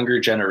the younger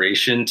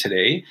generation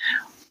today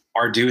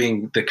are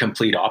doing the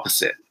complete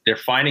opposite. They're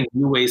finding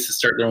new ways to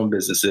start their own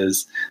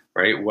businesses,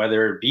 right?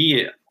 Whether it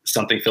be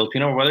something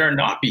Filipino or whether it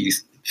not be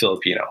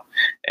Filipino.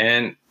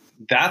 And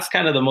that's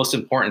kind of the most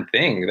important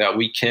thing, that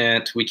we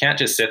can't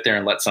just sit there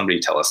and let somebody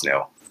tell us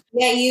no.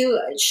 Yeah, you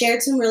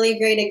shared some really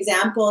great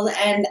examples.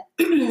 And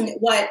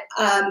what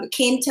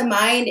came to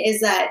mind is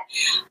that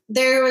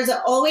there was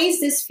always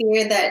this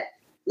fear that,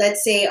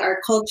 let's say, our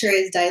culture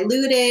is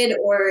diluted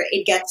or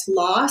it gets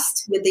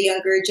lost with the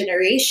younger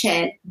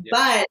generation. Yeah.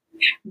 But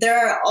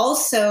there are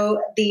also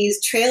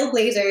these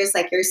trailblazers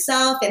like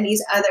yourself and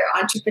these other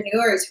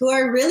entrepreneurs who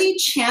are really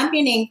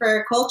championing for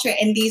our culture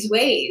in these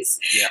ways,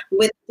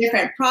 with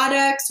different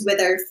products, with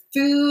our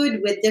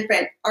food, with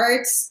different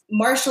arts,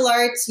 martial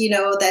arts,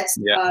 that's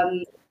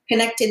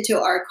connected to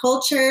our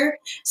culture.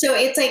 So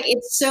it's like,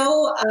 it's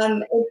so,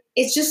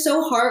 it's just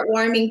so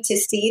heartwarming to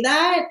see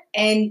that.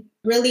 And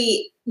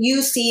really,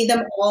 you see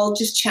them all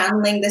just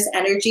channeling this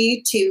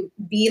energy to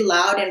be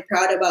loud and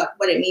proud about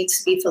what it means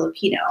to be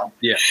Filipino.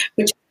 Yeah,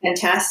 which is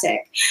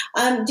fantastic.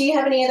 Do you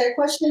have any other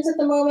questions at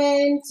the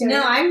moment? Or?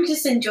 No, I'm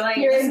just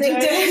enjoying listening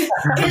to it.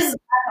 Because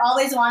I've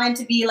always wanted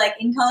to be like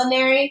in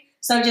culinary,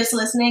 so just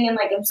listening and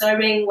like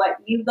absorbing what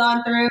you've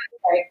gone through,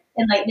 like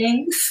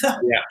enlightening. So.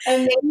 Yeah,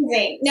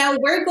 amazing. Now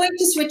we're going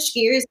to switch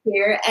gears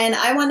here, and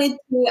I wanted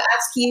to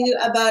ask you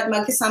about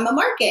Magkasama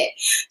Market.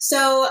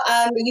 So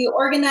you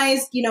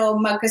organized,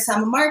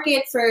 Magkasama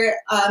Market for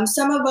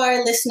some of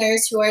our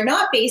listeners who are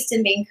not based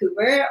in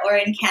Vancouver or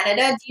in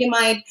Canada. Do you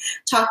mind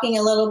talking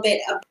a little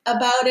bit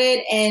about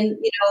it and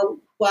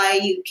why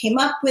you came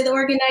up with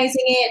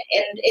organizing it?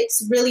 And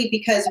it's really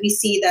because we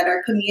see that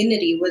our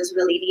community was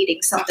really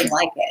needing something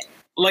like it.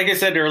 Like I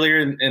said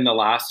earlier in the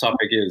last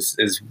topic,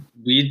 is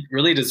we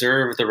really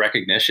deserve the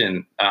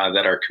recognition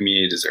that our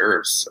community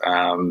deserves.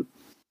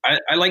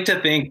 I like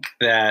to think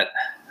that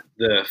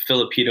the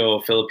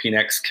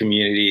Filipinx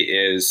community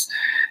is,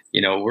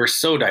 we're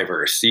so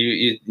diverse.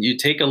 You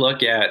take a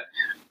look at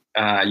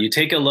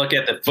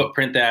the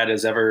footprint that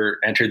has ever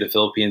entered the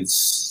Philippines,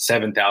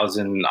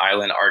 7,000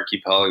 island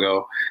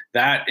archipelago.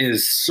 That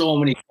is so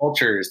many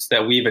cultures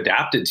that we've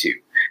adapted to,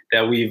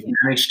 that we've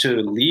managed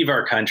to leave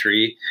our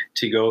country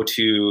to go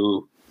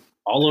to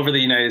all over the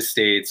United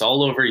States,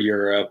 all over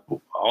Europe,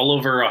 all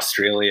over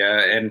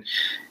Australia.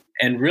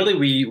 And really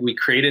we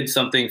created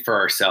something for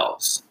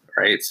ourselves,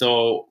 right?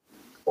 So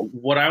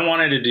what I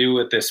wanted to do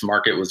with this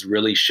market was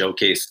really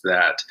showcase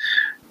that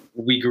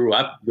we grew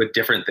up with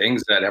different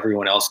things that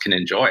everyone else can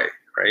enjoy,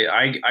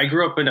 right? I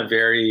grew up in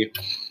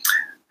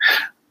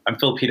I'm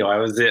Filipino. I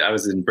was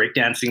in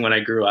breakdancing when I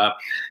grew up,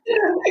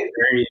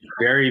 very,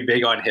 very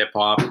big on hip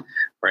hop,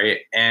 right?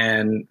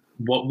 And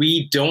what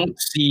we don't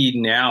see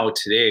now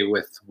today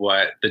with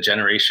what the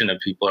generation of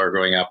people are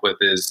growing up with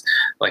is,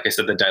 like I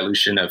said, the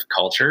dilution of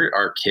culture.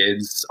 Our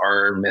kids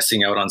are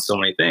missing out on so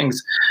many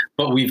things,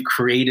 but we've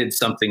created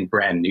something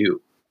brand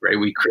new, right?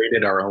 We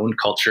created our own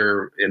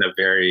culture in a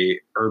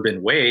very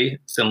urban way,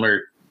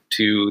 similar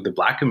to the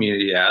Black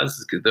community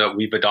that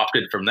we've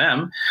adopted from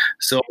them.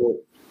 So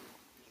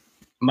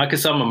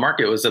Magkasama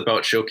Market was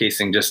about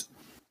showcasing just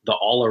the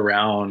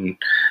all-around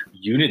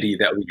unity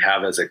that we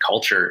have as a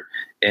culture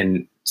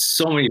in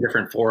so many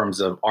different forms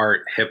of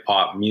art, hip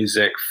hop,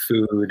 music,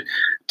 food,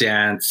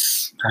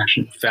 dance,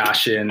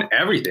 fashion,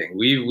 everything.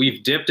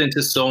 We've dipped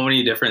into so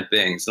many different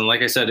things. And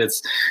like I said,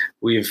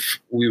 we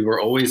were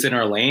always in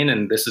our lane,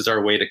 and this is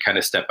our way to kind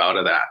of step out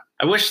of that.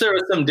 I wish there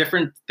were some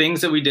different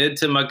things that we did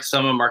to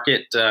Magkasama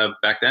Market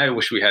back then. I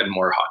wish we had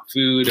more hot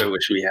food. I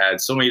wish we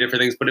had so many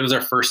different things, but it was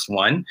our first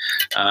one.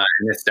 And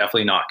it's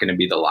definitely not going to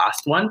be the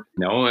last one.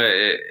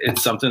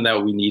 It's something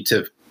that we need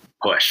to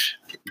push,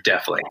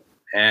 definitely.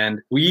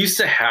 And we used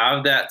to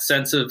have that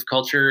sense of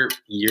culture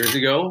years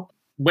ago.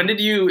 When did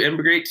you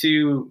immigrate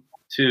to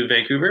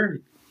Vancouver?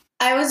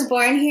 I was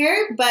born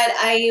here, but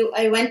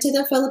I went to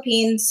the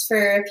Philippines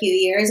for a few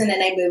years and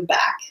then I moved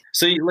back.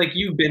 So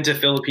you've been to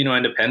Filipino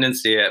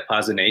Independence Day at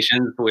Plaza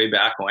Nations way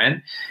back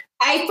when?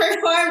 I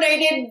performed. I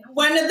did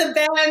one of the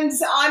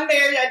bands on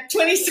there at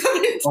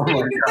 2017. Oh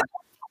my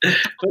God.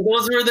 But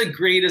those were the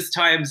greatest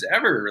times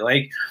ever.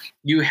 Like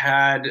you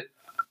had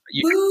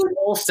you had a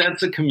whole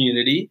sense of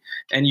community,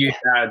 and you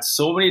had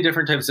so many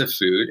different types of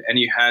food, and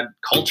you had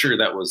culture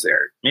that was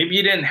there. Maybe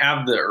you didn't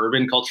have the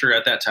urban culture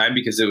at that time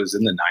because it was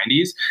in the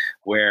 90s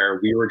where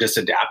we were just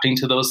adapting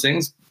to those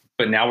things.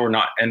 But now we're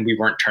not, and we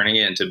weren't turning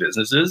it into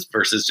businesses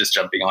versus just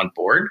jumping on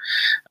board.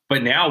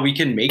 But now we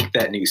can make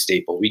that new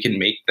staple. We can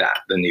make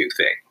that the new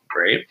thing,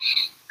 right?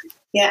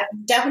 Yeah,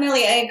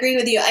 definitely. I agree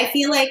with you. I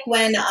feel like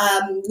when,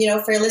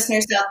 for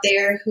listeners out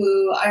there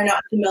who are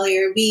not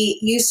familiar, we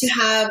used to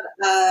have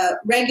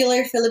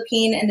regular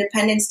Philippine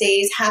Independence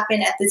Days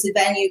happen at this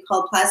venue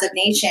called Plaza of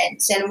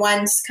Nations. And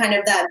once kind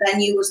of that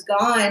venue was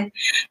gone,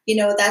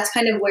 that's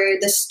kind of where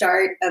the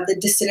start of the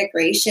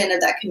disintegration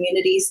of that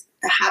community's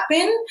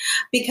happen,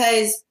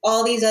 because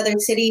all these other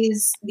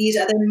cities, these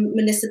other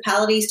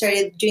municipalities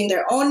started doing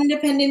their own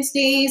Independence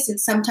Days, and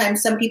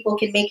sometimes some people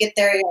can make it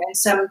there and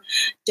some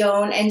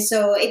don't, and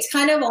so it's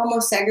kind of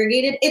almost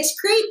segregated. It's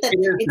great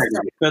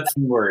that that's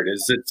the word,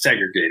 is it's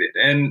segregated,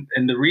 and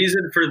the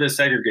reason for the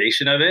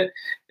segregation of it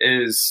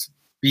is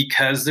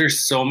because there's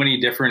so many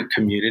different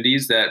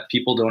communities that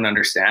people don't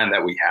understand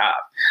that we have,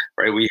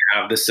 right? We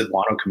have the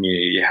Cebuano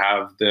community, you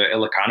have the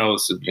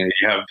Ilocanos,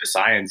 you have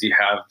Visayans, you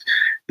have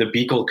the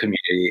Bicol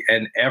community,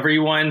 and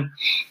everyone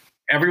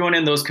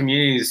in those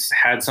communities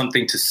had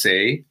something to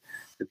say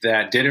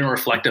that didn't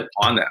reflect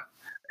upon them.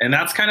 And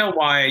that's kind of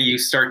why you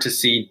start to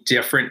see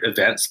different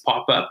events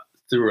pop up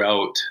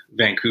throughout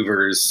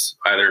Vancouver's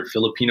either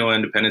Filipino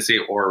Independence Day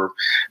or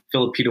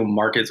Filipino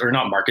markets, or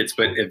not markets,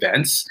 but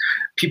events.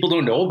 People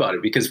don't know about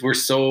it because we're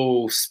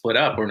so split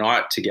up. We're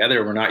not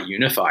together. We're not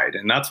unified.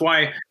 And that's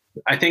why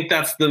I think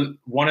that's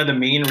one of the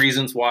main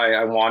reasons why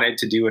I wanted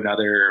to do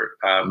another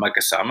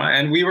Magkasama.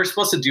 And we were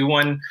supposed to do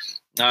one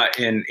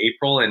in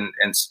April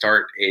and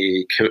start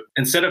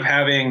instead of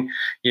having,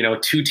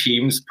 two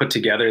teams put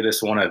together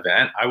this one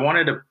event, I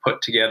wanted to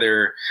put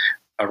together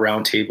a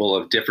round table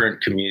of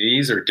different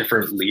communities or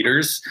different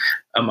leaders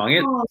among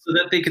it so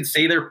that they could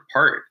say their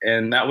part.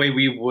 And that way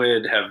we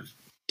would have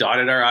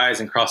dotted our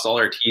I's and crossed all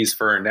our T's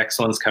for our next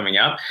ones coming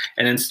up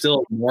and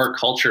instill more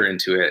culture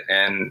into it.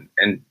 And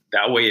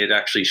that way it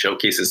actually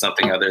showcases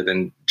something other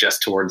than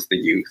just towards the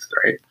youth,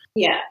 right?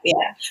 Yeah.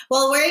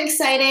 Well, we're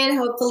excited.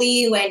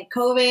 Hopefully when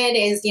COVID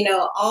is,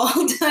 all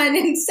done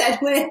and said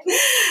with,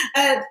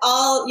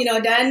 all,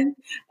 done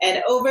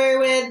and over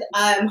with,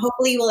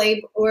 hopefully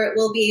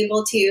we'll be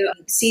able to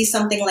see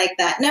something like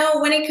that.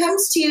 Now, when it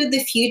comes to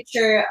the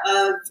future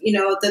of,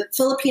 the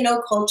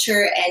Filipino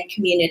culture and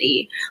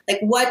community, like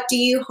what do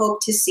you hope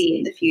to see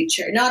in the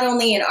future? Not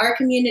only in our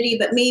community,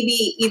 but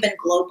maybe even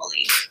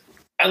globally.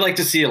 I'd like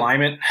to see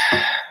alignment.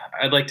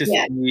 I'd like to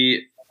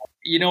see...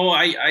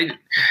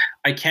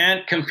 I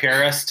can't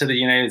compare us to the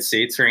United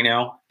States right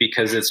now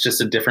because it's just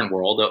a different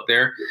world out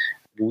there.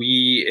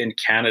 We in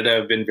Canada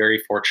have been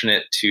very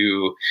fortunate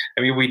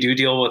we do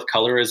deal with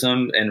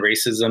colorism and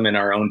racism in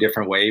our own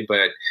different way,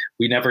 but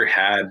we never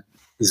had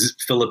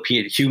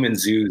Philippine human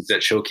zoos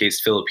that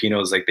showcase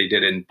Filipinos like they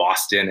did in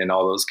Boston and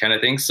all those kind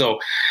of things. So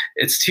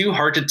it's too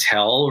hard to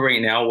tell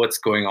right now what's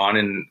going on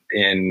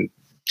in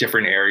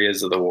different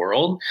areas of the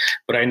world.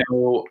 But I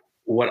know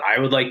what I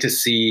would like to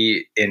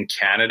see in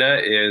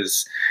Canada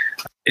is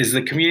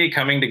the community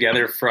coming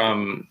together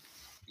from,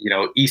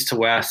 east to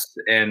west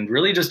and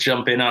really just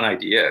jump in on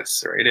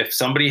ideas, right? If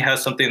somebody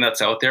has something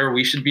that's out there,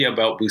 we should be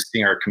about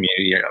boosting our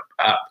community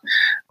up.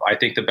 I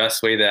think the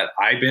best way that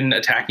I've been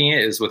attacking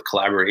it is with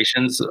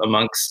collaborations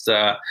amongst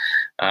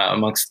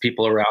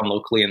people around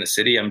locally in the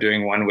city. I'm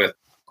doing one with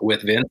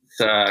Vince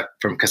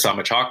from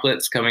Kasama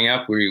Chocolates coming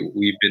up.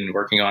 We've been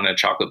working on a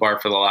chocolate bar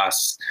for the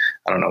last,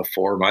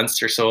 4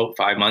 months or so,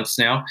 5 months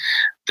now.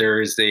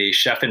 There's a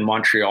chef in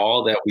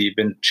Montreal that we've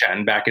been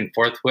chatting back and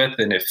forth with.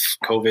 And if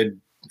COVID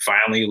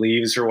finally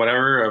leaves or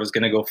whatever, I was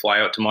going to go fly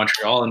out to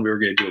Montreal and we were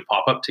going to do a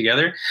pop-up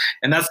together.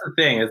 And that's the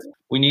thing, is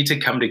we need to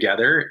come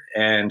together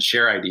and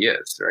share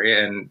ideas, right?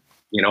 And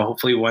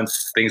hopefully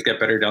once things get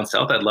better down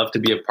south, I'd love to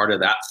be a part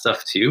of that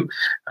stuff too,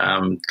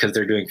 because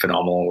they're doing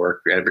phenomenal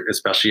work,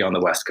 especially on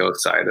the West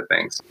Coast side of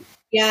things.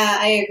 Yeah,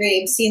 I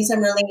agree. I've seen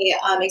some really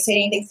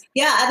exciting things.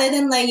 Yeah, other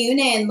than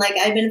Layunin,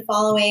 I've been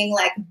following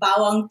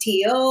Bawang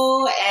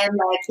Tio and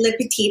Le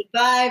Petit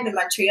Vibe in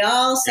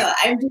Montreal. So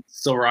yeah.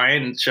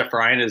 Chef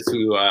Ryan is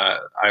who I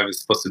was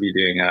supposed to be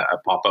doing a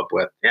pop-up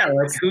with. Yeah,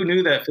 who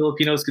knew that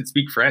Filipinos could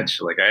speak French?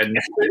 I had no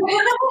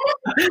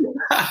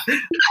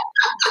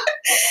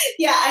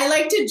Yeah, I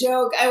like to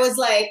joke. I was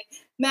like,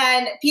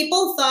 man,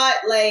 people thought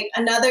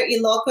another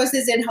Ilocos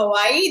is in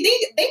Hawaii. They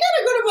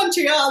gotta go to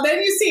Montreal.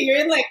 Then you see you're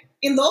in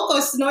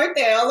Ilocos Norte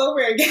all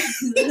over again.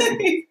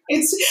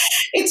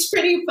 It's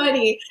pretty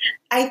funny.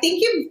 I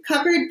think you've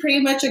covered pretty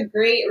much a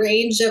great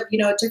range of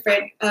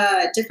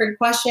different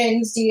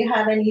questions. Do you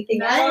have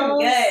anything else? I'm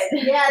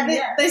good.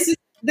 Yeah, this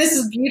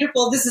is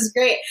beautiful. This is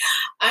great.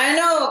 I don't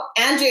know,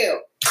 Andrew.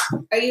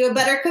 Are you a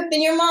better cook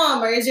than your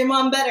mom, or is your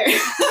mom better?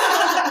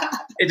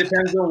 It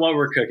depends on what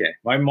we're cooking.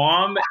 My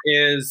mom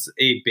is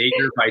a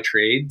baker by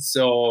trade.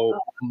 So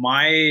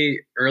my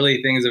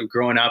early things of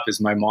growing up is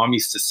my mom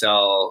used to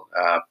sell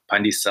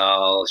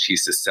pandesal. She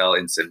used to sell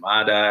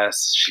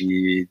ensemadas.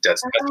 She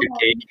does custard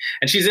cake.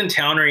 And she's in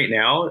town right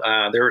now.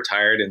 They're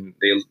retired and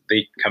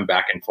they come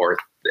back and forth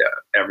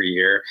every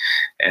year.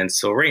 And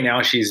so right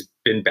now she's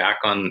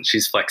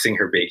flexing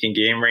her baking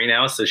game right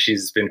now. So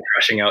she's been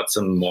crushing out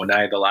some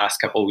monai the last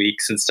couple of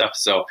weeks and stuff.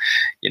 So,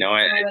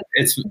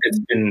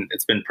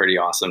 it's been pretty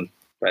awesome.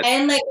 But.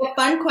 And like a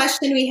fun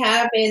question we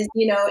have is,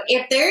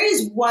 if there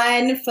is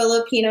one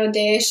Filipino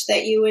dish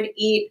that you would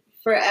eat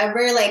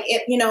forever, like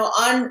if,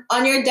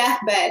 on your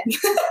deathbed,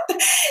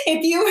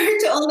 if you were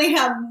to only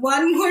have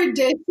one more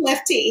dish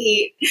left to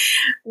eat,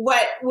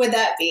 what would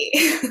that be?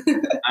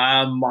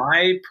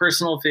 My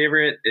personal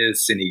favorite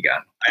is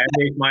sinigang. I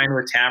make mine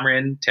with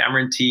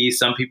tamarind tea.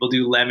 Some people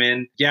do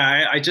lemon.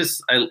 Yeah,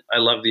 I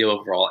love the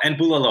overall. And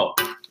bulalo.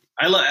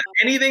 I love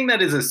anything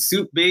that is a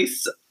soup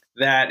base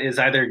that is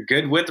either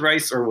good with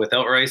rice or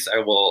without rice. I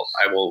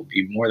will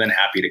be more than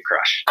happy to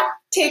crush.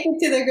 Take it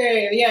to the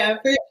grave. Yeah,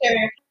 for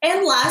sure.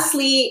 And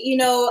lastly,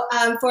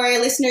 for our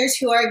listeners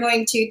who are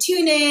going to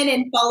tune in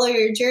and follow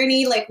your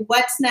journey, like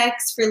what's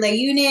next for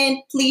Layunin,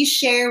 please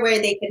share where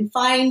they can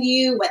find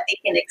you, what they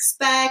can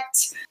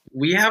expect.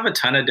 We have a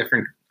ton of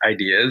different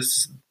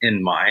ideas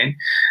in mind.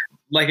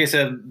 Like I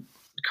said,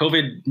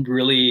 COVID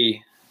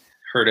really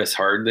hurt us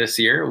hard this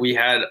year. We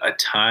had a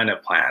ton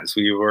of plans.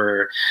 We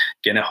were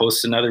going to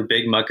host another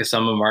big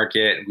Magkasama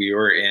market. We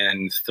were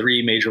in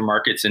 3 major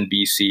markets in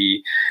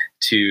BC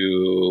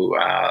to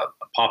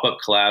pop-up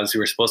collabs.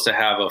 We were supposed to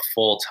have a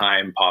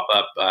full-time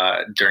pop-up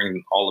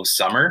during all of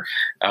summer,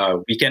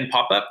 weekend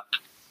pop-up.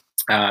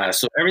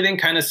 So everything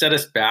kind of set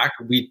us back.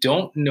 We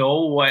don't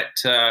know what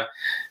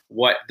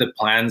the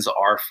plans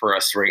are for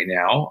us right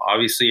now.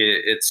 Obviously,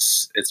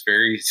 it's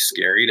very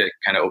scary to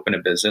kind of open a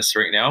business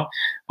right now,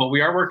 but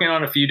we are working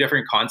on a few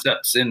different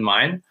concepts in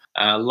mind.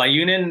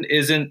 Layunin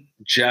isn't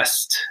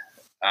just,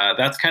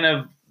 that's kind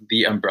of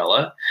the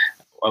umbrella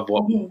of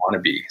what we want to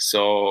be.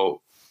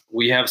 So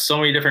we have so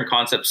many different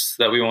concepts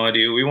that we want to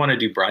do. We want to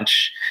do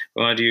brunch.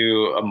 We want to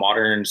do a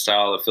modern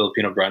style of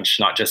Filipino brunch,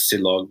 not just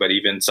silog, but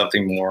even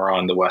something more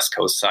on the West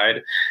Coast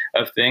side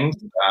of things.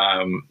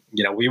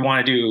 We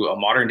want to do a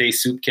modern day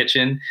soup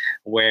kitchen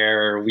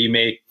where we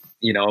make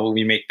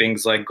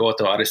things like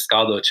goto,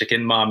 ariscaldo,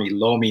 chicken mami,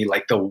 lomi,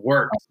 like the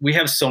work. We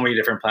have so many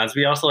different plans.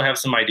 We also have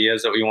some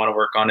ideas that we want to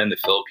work on in the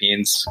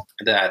Philippines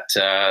that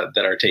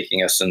are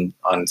taking us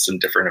on some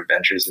different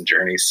adventures and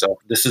journeys. So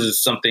this is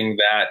something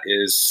that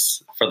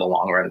is for the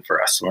long run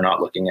for us. We're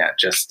not looking at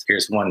just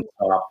here's one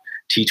top,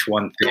 teach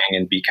one thing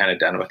and be kind of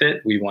done with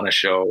it. We want to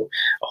show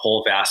a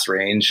whole vast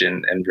range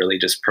and really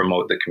just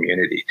promote the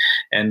community.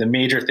 And the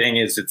major thing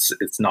is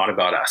it's not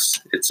about us.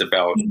 It's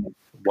about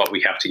what we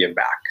have to give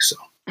back. So.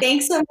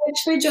 Thanks so much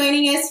for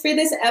joining us for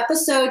this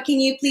episode. Can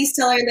you please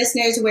tell our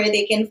listeners where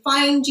they can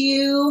find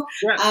you?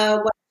 Yeah.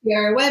 What's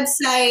your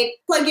website?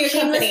 Plug your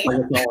company.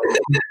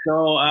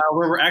 So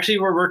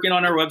we're working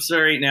on our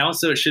website right now.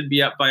 So it should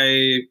be up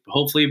by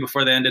hopefully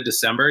before the end of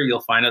December.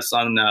 You'll find us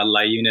on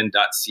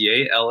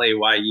layunin.ca,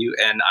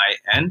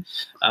 LAYUNIN.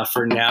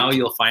 For now,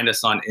 you'll find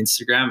us on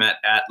Instagram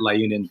at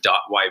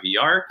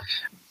layunin.ybr.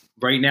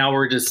 Right now,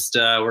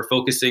 we're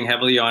focusing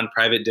heavily on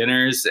private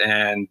dinners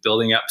and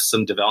building up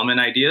some development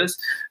ideas,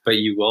 but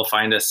you will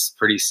find us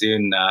pretty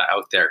soon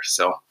out there.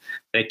 So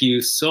thank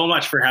you so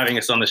much for having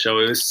us on the show.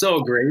 It was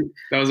so great.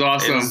 That was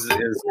awesome. It was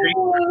great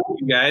working with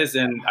you guys,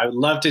 and I would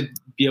love to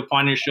be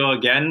upon your show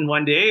again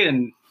one day.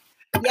 And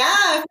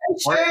yeah,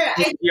 for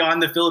sure. On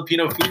the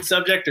Filipino food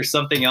subject or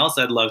something else,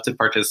 I'd love to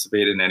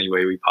participate in any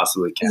way we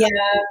possibly can. Yeah,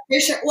 for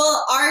sure.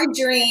 Well, our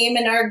dream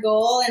and our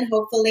goal, and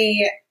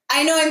hopefully,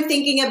 I know I'm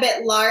thinking a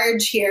bit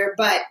large here,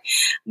 but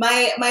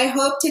my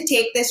hope to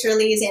take this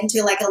release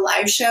into like a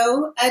live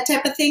show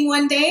type of thing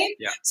one day.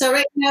 Yeah. So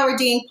right now we're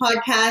doing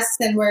podcasts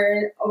and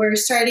we're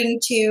starting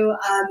to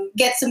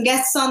get some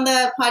guests on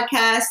the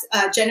podcast,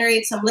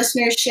 generate some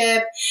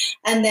listenership,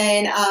 and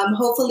then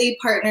hopefully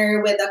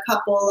partner with a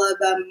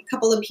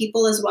couple of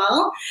people as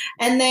well.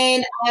 And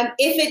then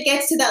if it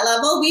gets to that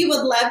level, we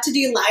would love to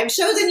do live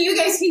shows and you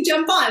guys can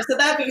jump on. So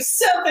that'd be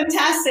so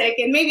fantastic,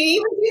 and maybe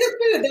even do the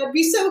food. That'd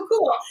be so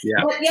cool.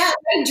 Yeah. But yeah,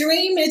 my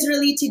dream is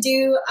really to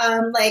do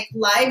like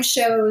live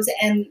shows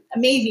and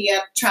maybe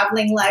a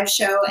traveling live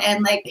show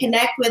and like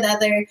connect with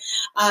other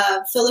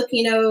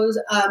Filipinos,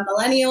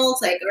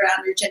 millennials, like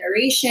around our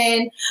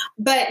generation.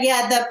 But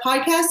yeah, the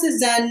podcast has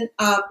done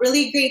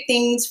really great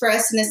things for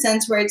us in a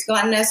sense where it's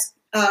gotten us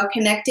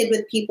connected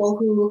with people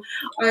who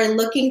are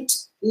looking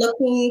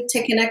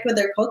to connect with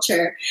their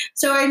culture.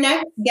 So our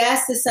next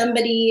guest is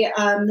somebody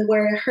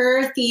where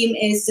her theme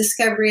is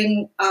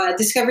discovering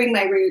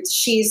my roots.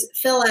 She's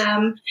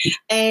Philam,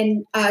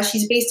 and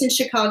she's based in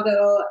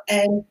Chicago,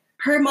 and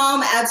her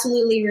mom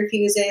absolutely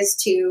refuses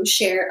to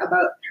share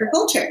about her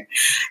culture.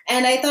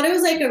 And I thought it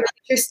was like a really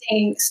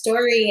interesting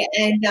story.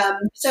 And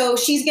so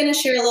she's going to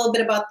share a little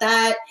bit about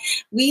that.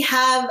 We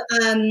have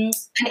an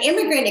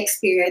immigrant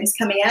experience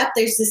coming up.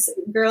 There's this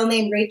girl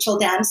named Rachel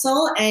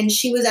Dancel, and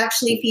she was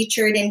actually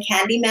featured in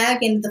Candy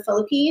Mag in the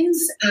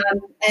Philippines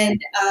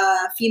and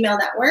Female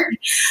Network.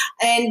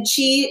 And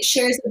she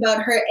shares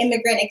about her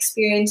immigrant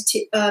experience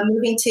to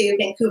moving to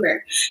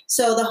Vancouver.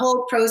 So the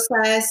whole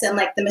process and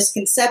like the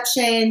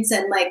misconceptions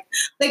and like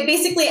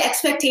basically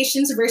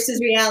expectations versus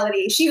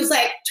reality. She was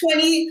like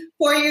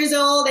 24 years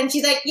old and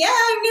she's like, yeah,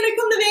 I'm going to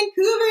come to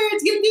Vancouver.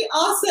 It's going to be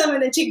awesome.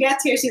 And then she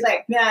gets here. She's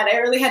like, man, I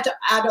really had to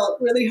adult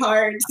really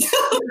hard.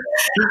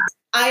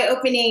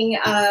 Eye-opening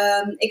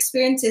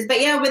experiences.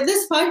 But yeah, with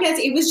this podcast,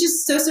 it was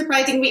just so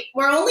surprising.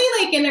 We're only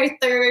like in our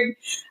third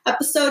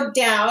episode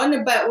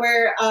down, but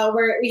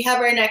we have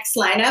our next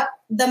lineup.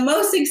 The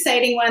most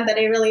exciting one that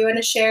I really want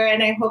to share,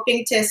 and I'm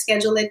hoping to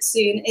schedule it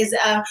soon, is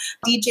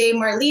DJ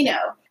Marlino.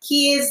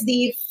 He is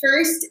the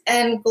first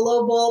and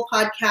global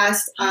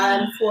podcast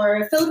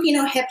for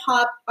Filipino hip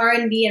hop,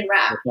 R&B, and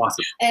rap. That's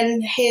awesome.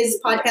 And his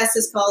podcast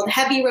is called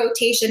Heavy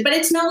Rotation, but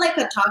it's not like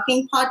a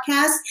talking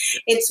podcast.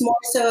 It's more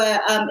so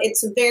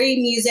it's a very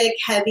music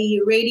heavy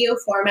radio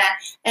format,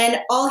 and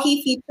all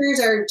he features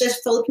are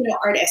just Filipino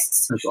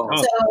artists. That's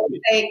awesome. So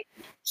like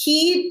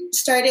he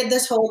started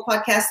this whole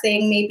podcast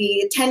thing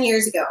maybe 10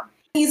 years ago.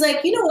 He's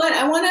like, you know what?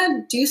 I want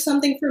to do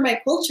something for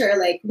my culture.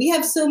 Like, we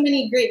have so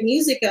many great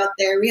music out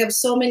there. We have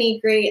so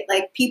many great,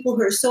 like, people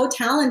who are so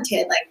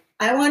talented. Like,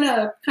 I want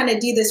to kind of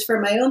do this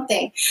for my own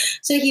thing.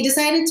 So he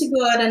decided to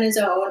go out on his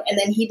own, and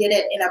then he did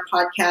it in a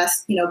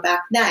podcast,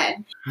 back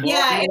then. Well,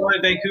 yeah.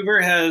 Vancouver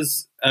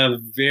has a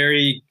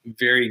very,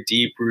 very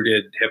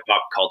deep-rooted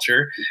hip-hop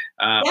culture.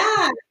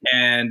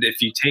 And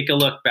if you take a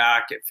look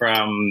back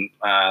from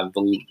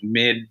the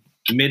mid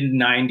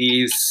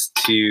 90s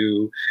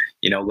to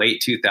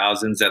late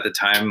 2000s, at the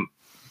time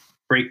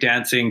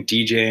breakdancing,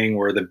 DJing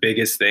were the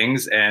biggest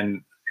things,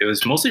 and it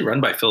was mostly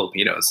run by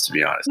Filipinos, to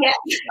be honest.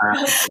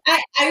 Yeah.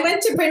 I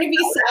went to Burnaby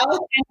South,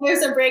 and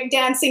there's a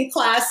breakdancing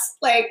class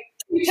like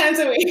 3 times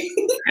a week.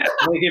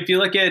 Like if you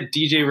look at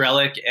DJ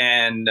Relic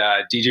and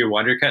DJ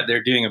Wondercut,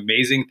 they're doing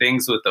amazing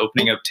things with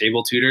opening up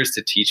table tutors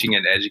to teaching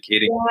and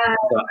educating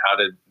people on how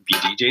to be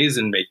DJs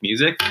and make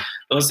music.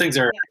 Those things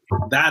are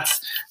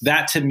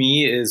that to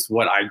me is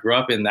what I grew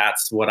up in.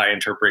 That's what I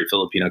interpret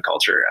Filipino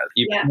culture as.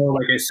 Even though,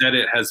 like I said,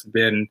 it has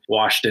been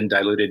washed and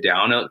diluted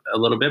down a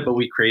little bit, but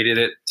we created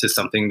it to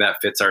something that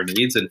fits our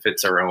needs and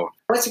fits our own.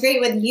 What's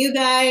great with you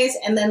guys,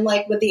 and then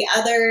like with the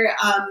other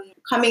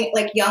coming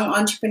like young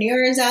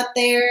entrepreneurs out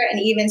there,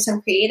 and even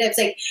some creatives,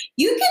 like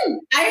you can,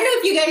 I don't know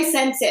if you guys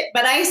sense it,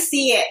 but I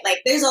see it.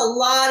 Like there's a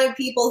lot of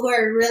people who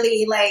are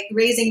really like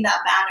raising that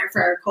banner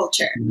for our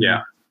culture.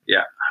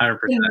 Yeah, 100%.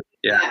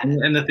 Yeah.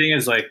 And the thing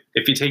is, like,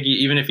 if you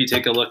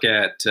take a look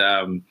at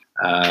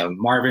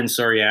Marvin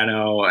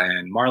Soriano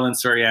and Marlon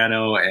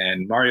Soriano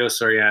and Mario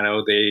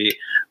Soriano, they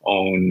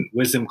own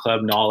Wisdom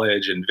Club,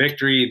 Knowledge, and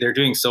Victory. They're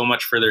doing so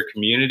much for their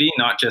community,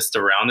 not just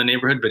around the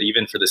neighborhood, but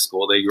even for the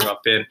school they grew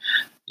up in.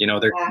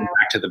 They're going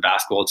back to the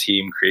basketball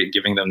team,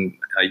 giving them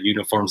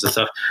uniforms and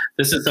stuff.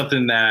 This is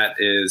something that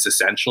is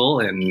essential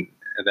and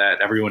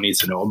that everyone needs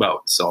to know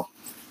about. So,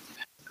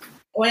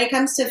 when it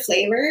comes to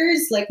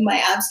flavors, like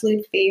my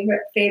absolute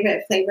favorite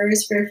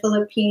flavors for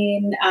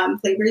Philippine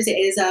flavors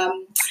is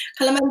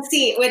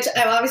calamansi, which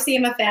I obviously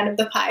am a fan of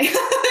the pie.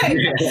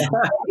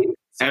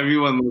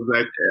 Everyone loves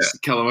that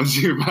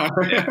calamansi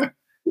pie.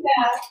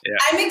 Yeah.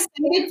 I'm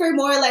excited for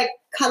more like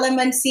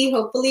calamansi,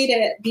 hopefully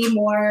to be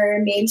more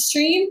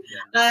mainstream.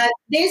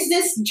 There's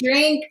this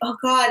drink, oh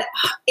God,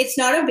 it's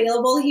not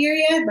available here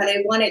yet, but I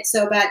want it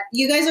so bad.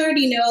 You guys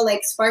already know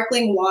like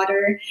sparkling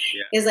water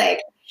is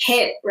like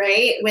hit,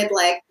 right? With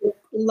like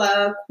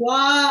La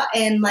Croix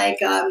and like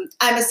I'm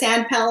a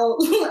Sandpel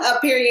a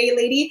Perrier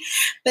lady.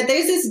 But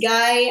there's this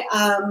guy,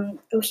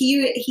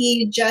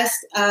 he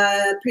just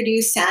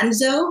produced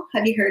Sanzo.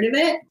 Have you heard of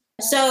it?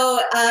 So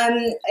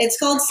it's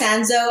called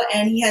Sanzo,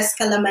 and he has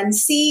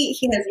calamansi,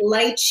 he has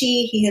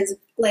lychee, he has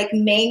like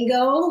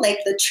mango, like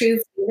the true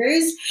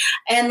flavors,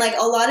 and like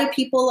a lot of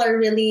people are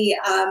really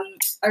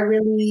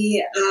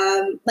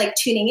like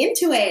tuning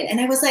into it.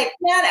 And I was like,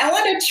 man, I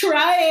want to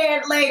try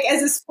it like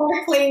as a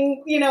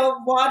sparkling,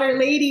 water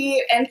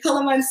lady, and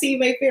calamansi,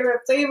 my favorite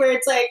flavor.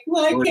 It's like,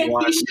 well, I can't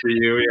be for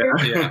you,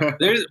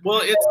 it's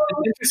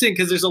interesting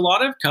because there's a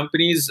lot of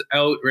companies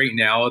out right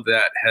now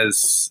that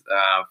has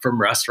from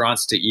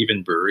restaurants to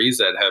even breweries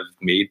that have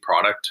made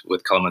product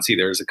with calamansi.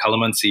 There's a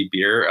calamansi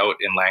beer out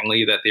in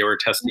Langley that they were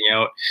testing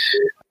out.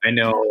 I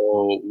know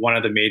one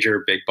of the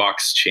major big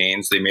box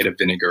chains, they made a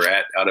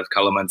vinaigrette out of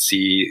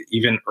calamansi.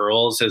 Even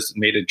Earl's has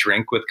made a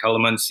drink with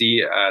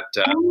calamansi at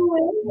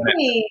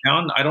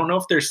town. I don't know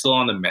if they're still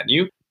on the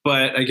menu,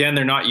 but again,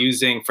 they're not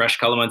using fresh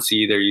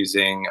calamansi. They're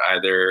using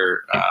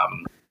either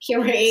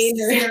pureed.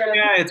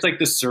 It's like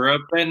the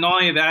syrup. And not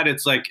only that,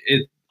 it's like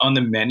on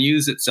the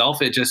menus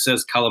itself, it just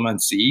says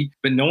calamansi,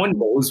 but no one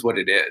knows what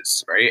it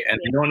is, right? And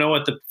they don't know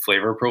what the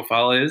flavor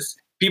profile is.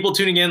 People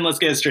tuning in, let's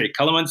get it straight.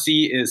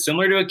 Calamansi is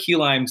similar to a key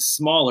lime,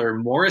 smaller,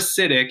 more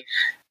acidic,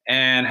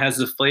 and has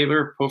the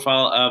flavor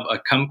profile of a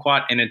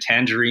kumquat and a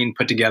tangerine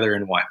put together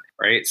in one,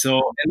 right?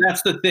 So, and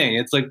that's the thing.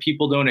 It's like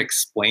people don't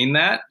explain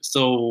that.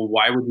 So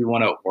why would you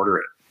want to order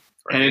it?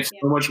 Right? And it's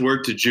so much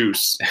work to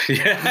juice.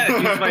 Yeah,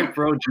 he's my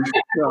pro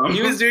juicer.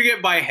 He was doing it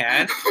by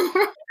hand,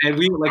 and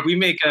we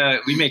make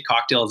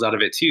cocktails out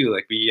of it too.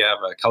 Like we have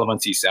a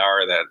calamansi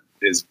sour that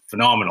is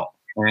phenomenal,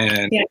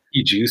 and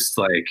he juiced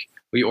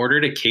we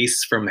ordered a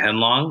case from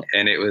Henlong,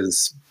 and I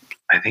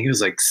think it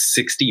was like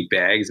 60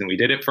 bags, and we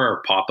did it for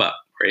our pop-up,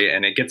 right?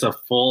 And it gets a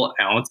full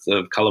ounce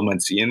of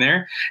calamansi in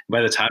there.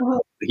 By the time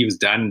he was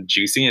done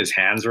juicing, his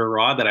hands were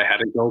raw that I had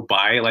to go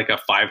buy like a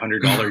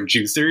 $500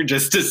 juicer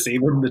just to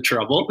save him the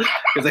trouble,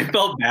 because I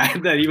felt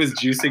bad that he was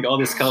juicing all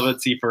this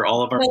calamansi for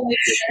all of our. Good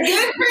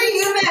for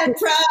you, man.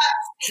 Props.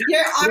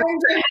 Your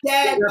arms are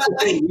dead.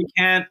 We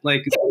can't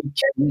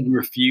we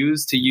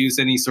refuse to use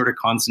any sort of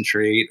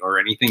concentrate or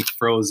anything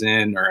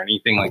frozen or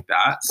anything like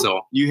that.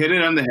 So you hit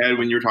it on the head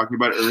when you were talking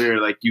about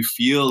earlier. Like you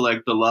feel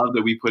like the love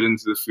that we put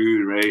into the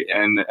food, right?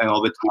 And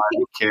all the time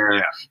and care.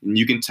 Yeah. And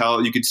you can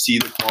tell, you could see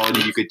the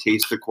quality, you could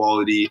taste the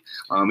quality.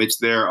 It's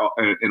there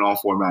in all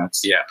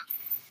formats. Yeah.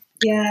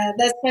 Yeah,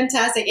 that's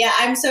fantastic. Yeah,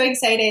 I'm so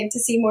excited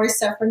to see more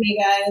stuff from you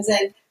guys.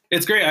 And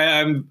it's great.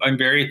 I'm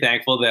very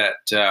thankful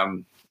that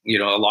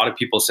a lot of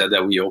people said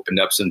that we opened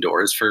up some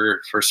doors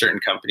for certain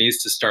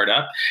companies to start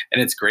up,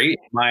 and it's great.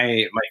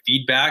 My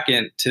feedback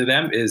to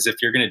them is,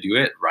 if you're going to do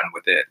it, run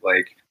with it.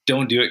 Like,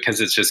 don't do it because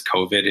it's just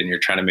COVID and you're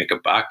trying to make a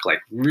buck.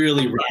 Like,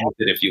 really run with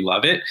it if you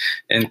love it,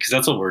 and because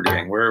that's what we're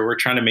doing. We're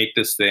trying to make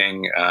this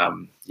thing,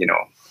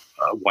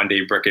 one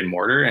day brick and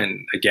mortar,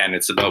 and again,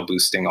 it's about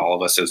boosting all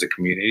of us as a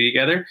community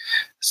together.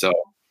 So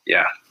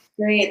yeah.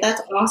 Great, that's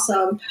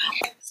awesome.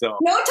 So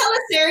no, tell us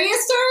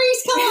serious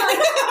stories. Come on.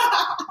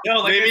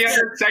 No, maybe on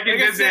the second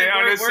visit.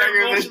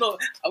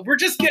 We're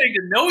just getting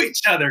to know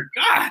each other.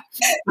 God,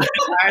 I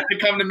had to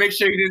come to make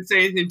sure you didn't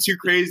say anything too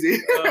crazy.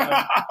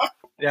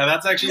 Yeah,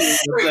 that's actually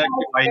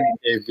why you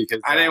came,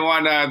 because I didn't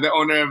want the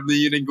owner of the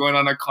unit going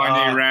on a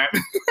Kanye rant.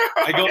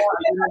 I go on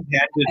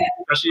tangent,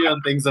 especially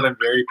on things that I'm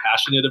very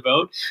passionate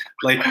about,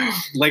 like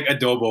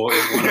adobo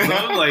is one of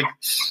them. Like,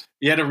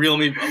 you had to reel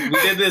me.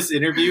 We did this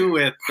interview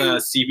with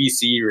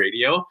CBC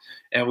Radio,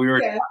 and we were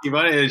talking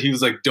about it, and he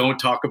was like, "Don't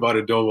talk about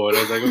adobo," and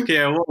I was like,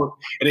 "Okay, I won't."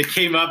 And it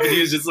came up, and he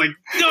was just like,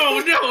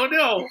 "No,"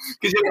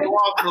 because you go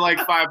off for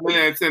like 5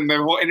 minutes, and the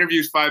whole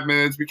interview is 5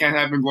 minutes. We can't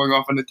have him going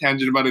off on a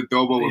tangent about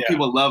adobo when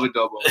people love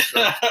adobo.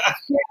 So.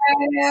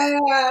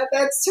 Yeah,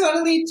 that's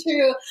totally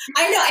true.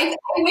 I know. I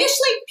wish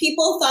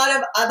people thought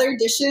of other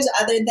dishes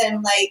other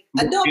than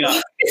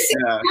adobo.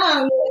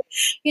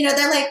 Yeah.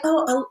 They're like,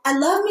 "Oh, I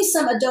love me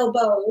some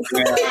adobo."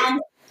 Yeah.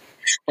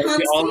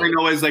 All I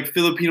know is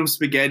Filipino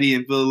spaghetti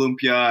and Phil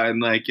Lumpia,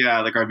 and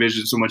our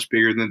vision is so much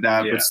bigger than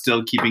that, but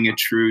still keeping it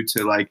true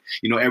to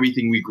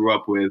everything we grew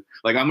up with.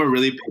 I'm a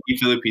really picky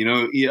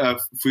Filipino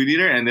food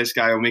eater, and this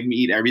guy will make me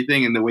eat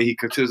everything, and the way he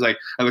cooks it is I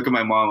look at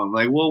my mom, I'm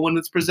like, well, when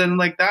it's presented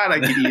like that, I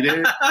can eat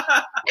it.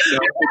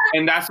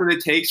 And that's what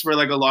it takes for a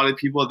lot of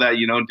people that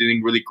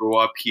didn't really grow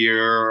up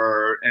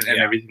here and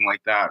everything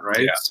like that,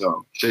 right? Yeah.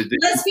 So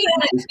let's be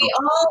honest, we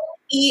all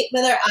eat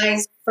with our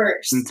eyes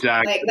first.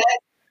 Exactly.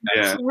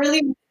 That's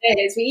really what it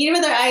is. We eat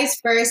with our eyes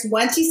first.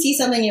 Once you see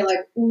something, you're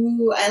like,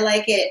 "Ooh, I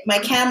like it. My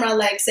camera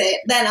likes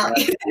it." Then I'll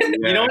eat it.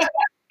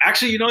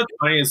 Actually, what's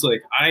funny is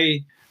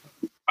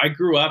I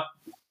grew up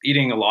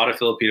eating a lot of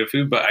Filipino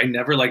food, but I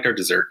never liked our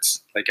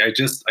desserts.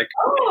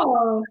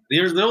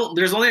 There's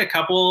only a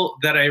couple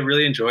that I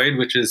really enjoyed,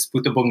 which is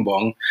puto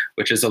bongbong,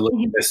 which is a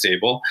little bit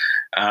stable,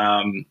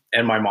 and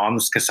my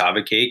mom's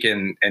cassava cake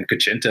and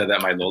kuchinta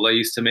that my Lola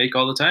used to make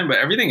all the time. But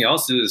everything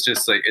else is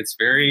just it's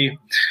very,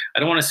 I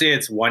don't want to say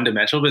it's one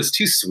dimensional, but it's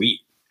too sweet,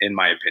 in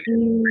my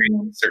opinion. Right?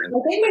 I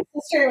think my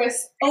sister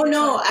was. Oh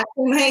no!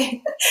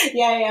 Actually,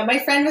 my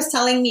friend was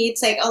telling me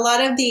it's a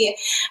lot of the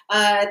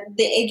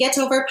it gets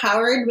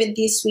overpowered with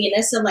the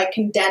sweetness of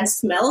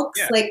condensed milks,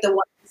 the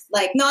ones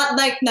not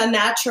the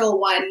natural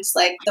ones,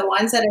 the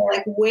ones that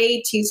are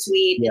way too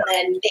sweet, and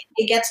then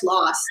it gets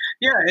lost.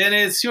 Yeah, and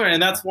it's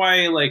and that's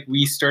why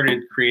we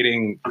started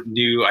creating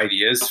new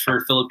ideas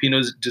for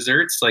Filipino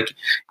desserts.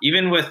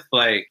 Even with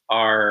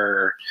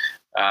our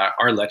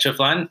leche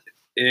flan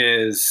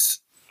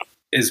is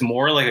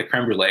more like a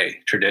creme brulee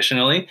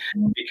traditionally,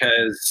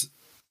 because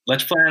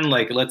leche flan,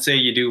 let's say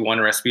you do one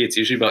recipe, it's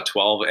usually about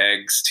 12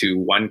 eggs to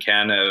 1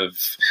 can of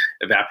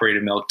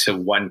evaporated milk to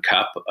 1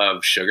 cup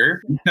of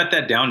sugar. You cut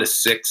that down to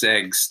 6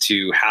 eggs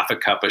to half a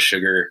cup of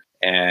sugar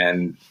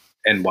and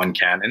 1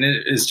 can. And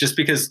it is just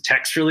because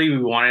texturally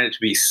we wanted it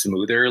to be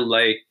smoother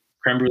like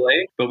creme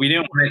brulee, but we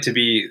didn't want it to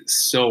be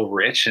so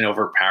rich and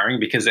overpowering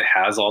because it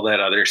has all that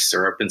other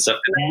syrup and stuff.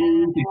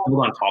 And you can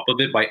build on top of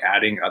it by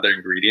adding other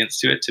ingredients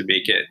to it to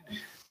make it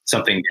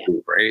something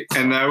new, right?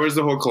 And that was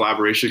the whole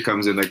collaboration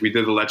comes in. We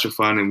did the leche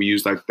flan, and we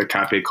used the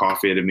cafe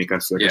coffee to make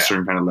us a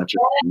certain kind of leche.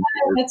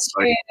 That's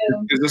true.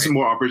 Because this is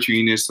more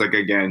opportunist.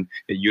 Again,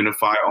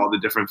 unify all the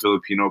different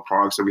Filipino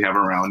products that we have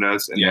around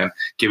us, and then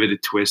give it a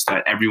twist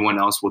that everyone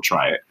else will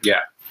try it. Yeah.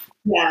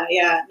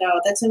 Yeah.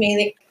 No, that's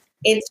amazing.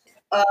 It's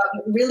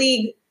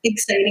really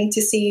exciting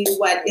to see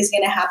what is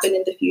going to happen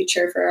in the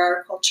future for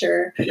our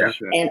culture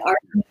and our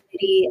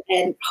community,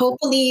 and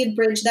hopefully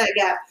bridge that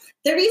gap.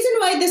 The reason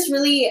why this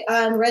really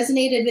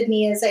resonated with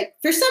me is like,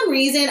 for some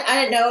reason,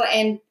 I don't know,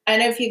 and I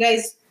don't know if you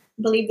guys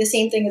believe the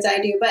same thing as I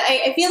do, but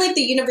I feel like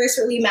the universe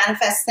really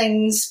manifests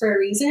things for a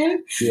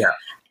reason. Yeah.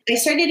 I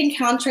started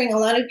encountering a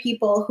lot of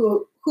people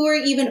who are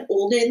even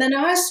older than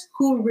us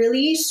who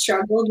really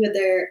struggled with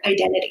their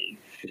identity.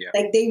 Yeah.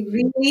 Like they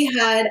really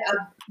had a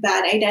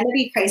bad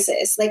identity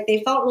crisis. Like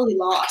they felt really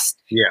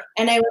lost. Yeah.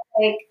 And I was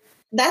like,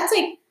 that's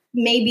like,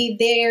 maybe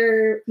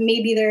they're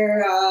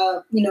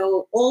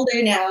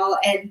older now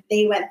and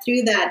they went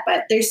through that,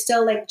 but there's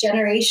still like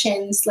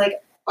generations,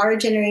 like our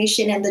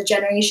generation and the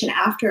generation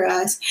after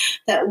us,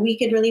 that we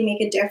could really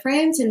make a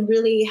difference and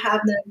really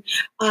have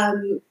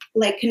them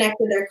like connect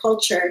with their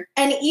culture.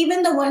 And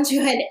even the ones who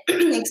had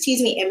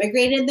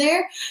immigrated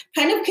there,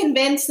 kind of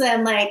convince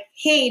them like,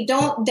 hey,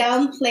 don't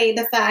downplay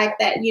the fact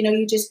that,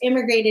 you just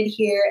immigrated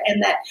here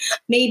and that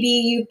maybe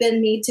you've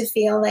been made to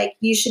feel like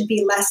you should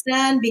be less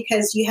than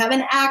because you have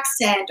an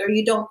accent or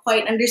you don't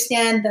quite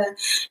understand the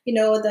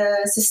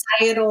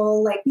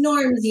societal like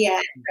norms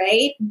yet,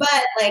 right?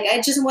 But like,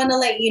 I just want to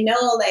let you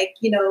know, like,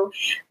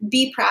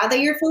 be proud that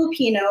you're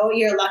Filipino.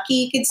 You're lucky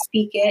you could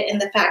speak it,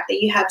 and the fact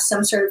that you have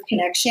some sort of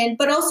connection,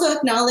 but also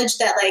acknowledge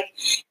that like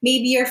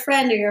maybe your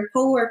friend or your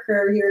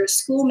coworker or your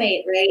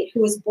schoolmate, right,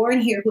 who was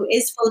born here, who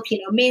is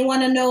Filipino, may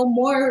want to know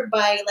more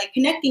by like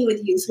connecting with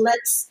you. So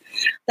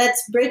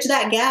let's bridge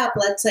that gap.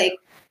 Let's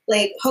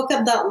like hook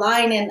up that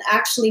line and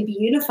actually be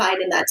unified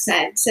in that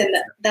sense. And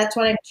that's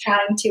what I'm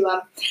trying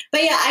to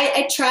but yeah,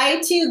 I try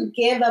to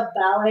give a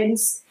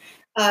balanced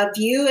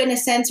view in a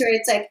sense where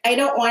it's like, I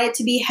don't want it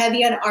to be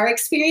heavy on our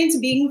experience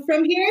being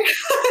from here,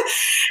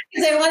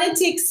 because I wanted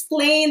to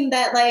explain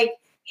that like,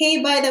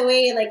 hey, by the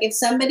way, like if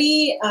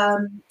somebody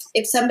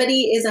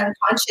is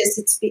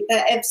unconscious,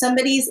 if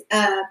somebody's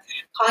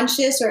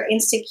conscious or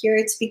insecure,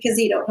 it's because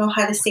they don't know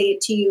how to say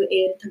it to you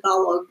in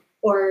Tagalog,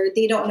 or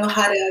they don't know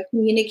how to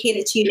communicate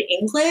it to you in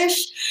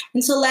English.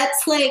 And so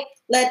let's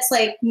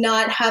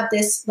not have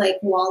this like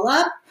wall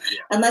up,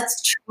 and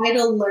let's try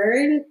to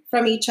learn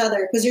from each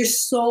other, because there's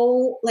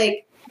so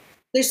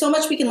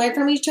much we can learn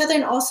from each other.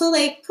 And also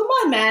like, come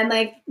on, man,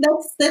 like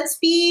let's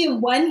be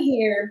one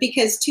here,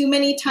 because too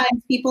many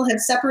times people have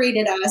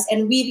separated us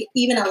and we've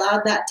even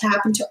allowed that to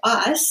happen to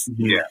us.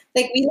 Yeah.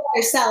 Like we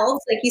let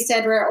ourselves, like you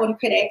said, we're our own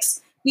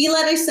critics. We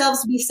let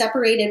ourselves be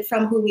separated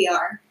from who we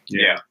are.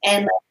 Yeah.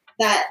 And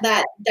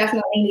that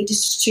definitely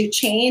needs to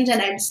change.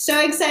 And I'm so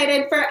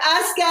excited for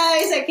us,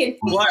 guys. I can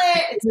feel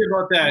it.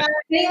 About that.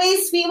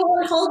 Anyways, we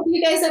won't hold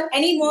you guys up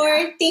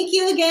anymore. Thank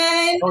you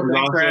again.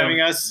 Thanks for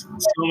having us.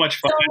 So much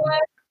fun.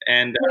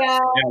 And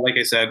like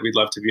I said, we'd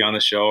love to be on the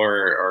show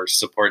or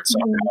support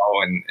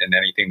somehow and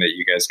anything that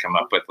you guys come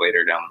up with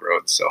later down the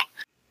road. So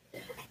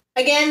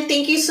again,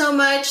 thank you so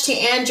much to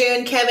Andrew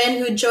and Kevin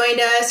who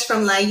joined us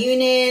from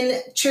Layunin.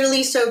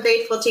 Truly so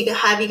grateful to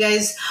have you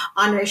guys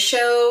on our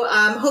show.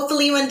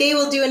 Hopefully one day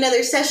we'll do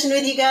another session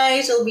with you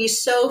guys. It'll be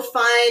so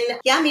fun.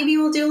 Yeah, maybe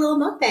we'll do a little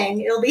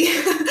mukbang. It'll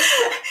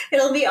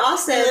be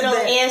awesome. A little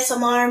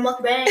ASMR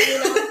mukbang,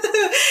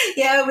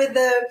 Yeah, with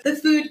the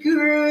food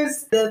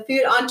gurus, the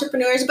food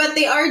entrepreneurs, but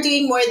they are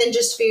doing more than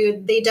just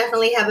food. They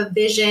definitely have a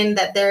vision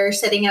that they're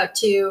setting out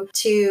to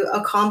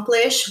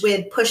accomplish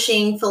with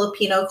pushing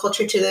Filipino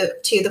culture to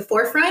the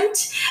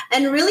forefront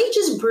and really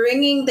just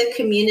bringing the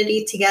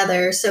community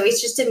together. So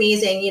it's just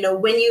amazing.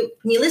 When you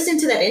listen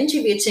to that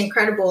interview, it's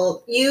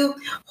incredible. You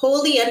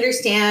wholly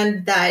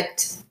understand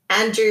that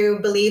Andrew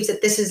believes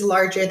that this is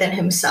larger than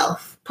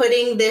himself,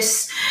 putting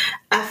this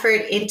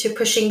effort into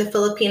pushing the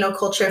Filipino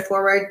culture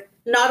forward,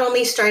 not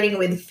only starting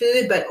with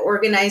food, but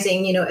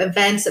organizing,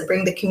 events that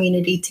bring the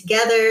community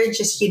together,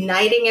 just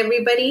uniting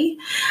everybody,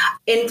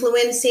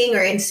 influencing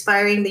or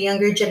inspiring the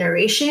younger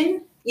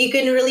generation. You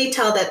can really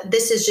tell that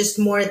this is just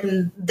more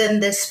than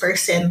this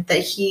person,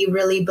 that he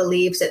really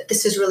believes that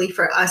this is really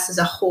for us as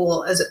a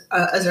whole, as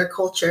our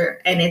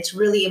culture. And it's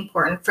really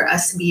important for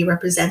us to be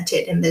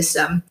represented in this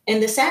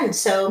end.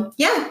 So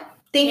yeah.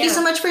 Thank you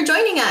so much for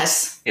joining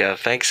us. Yeah,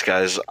 thanks,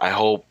 guys. I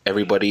hope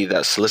everybody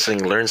that's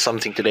listening learned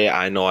something today.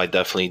 I know I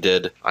definitely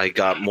did. I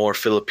got more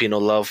Filipino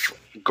love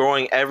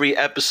growing every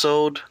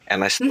episode,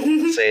 and I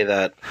still say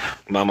that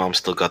my mom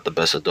still got the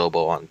best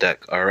adobo on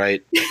deck, all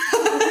right?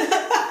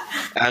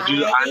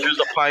 Andrew's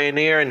a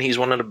pioneer, and he's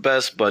one of the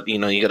best, but, you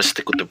got to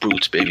stick with the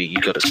roots, baby.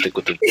 You got to stick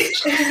with the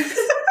roots.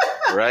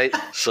 All right?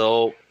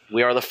 So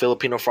we are the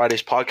Filipino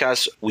Fridays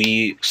podcast.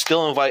 We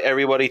still invite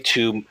everybody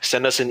to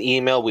send us an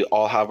email. We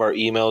all have our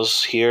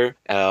emails here.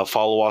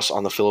 Follow us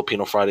on the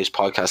Filipino Fridays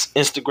podcast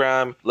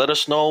Instagram. Let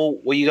us know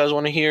what you guys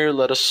want to hear.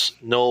 Let us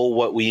know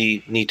what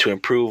we need to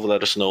improve.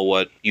 Let us know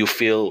what you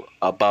feel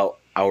about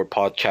our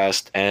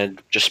podcast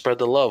and just spread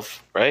the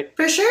love, right?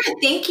 For sure.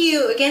 Thank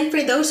you again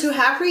for those who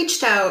have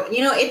reached out.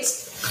 You know,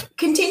 it's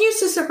continues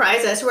to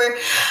surprise us. We're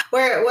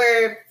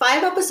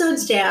 5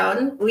 episodes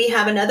down. We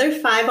have another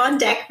 5 on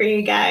deck for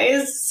you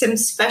guys. Some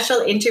special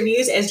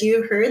interviews, as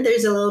you heard.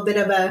 There's a little bit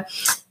of a,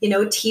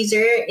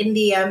 teaser in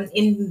the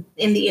in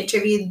the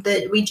interview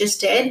that we just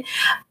did,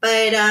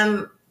 but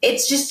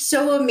it's just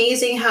so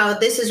amazing how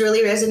this has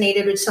really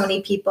resonated with so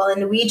many people,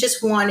 and we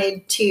just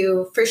wanted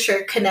to, for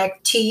sure,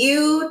 connect to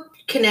you,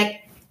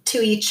 connect to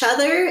each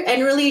other,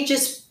 and really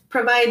just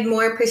provide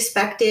more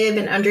perspective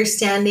and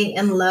understanding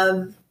and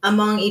love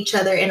among each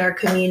other in our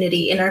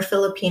community, in our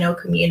Filipino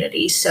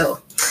community.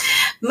 So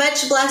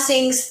much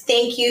blessings.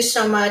 Thank you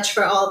so much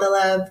for all the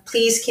love.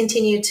 Please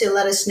continue to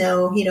let us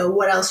know,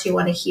 what else you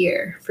want to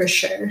hear, for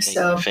sure.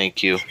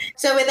 Thank you.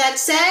 So with that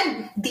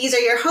said, these are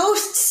your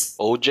hosts,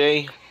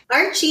 OJ,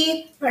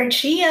 Archie,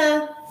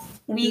 Archia.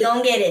 We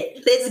gonna get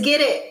it. Let's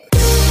get it.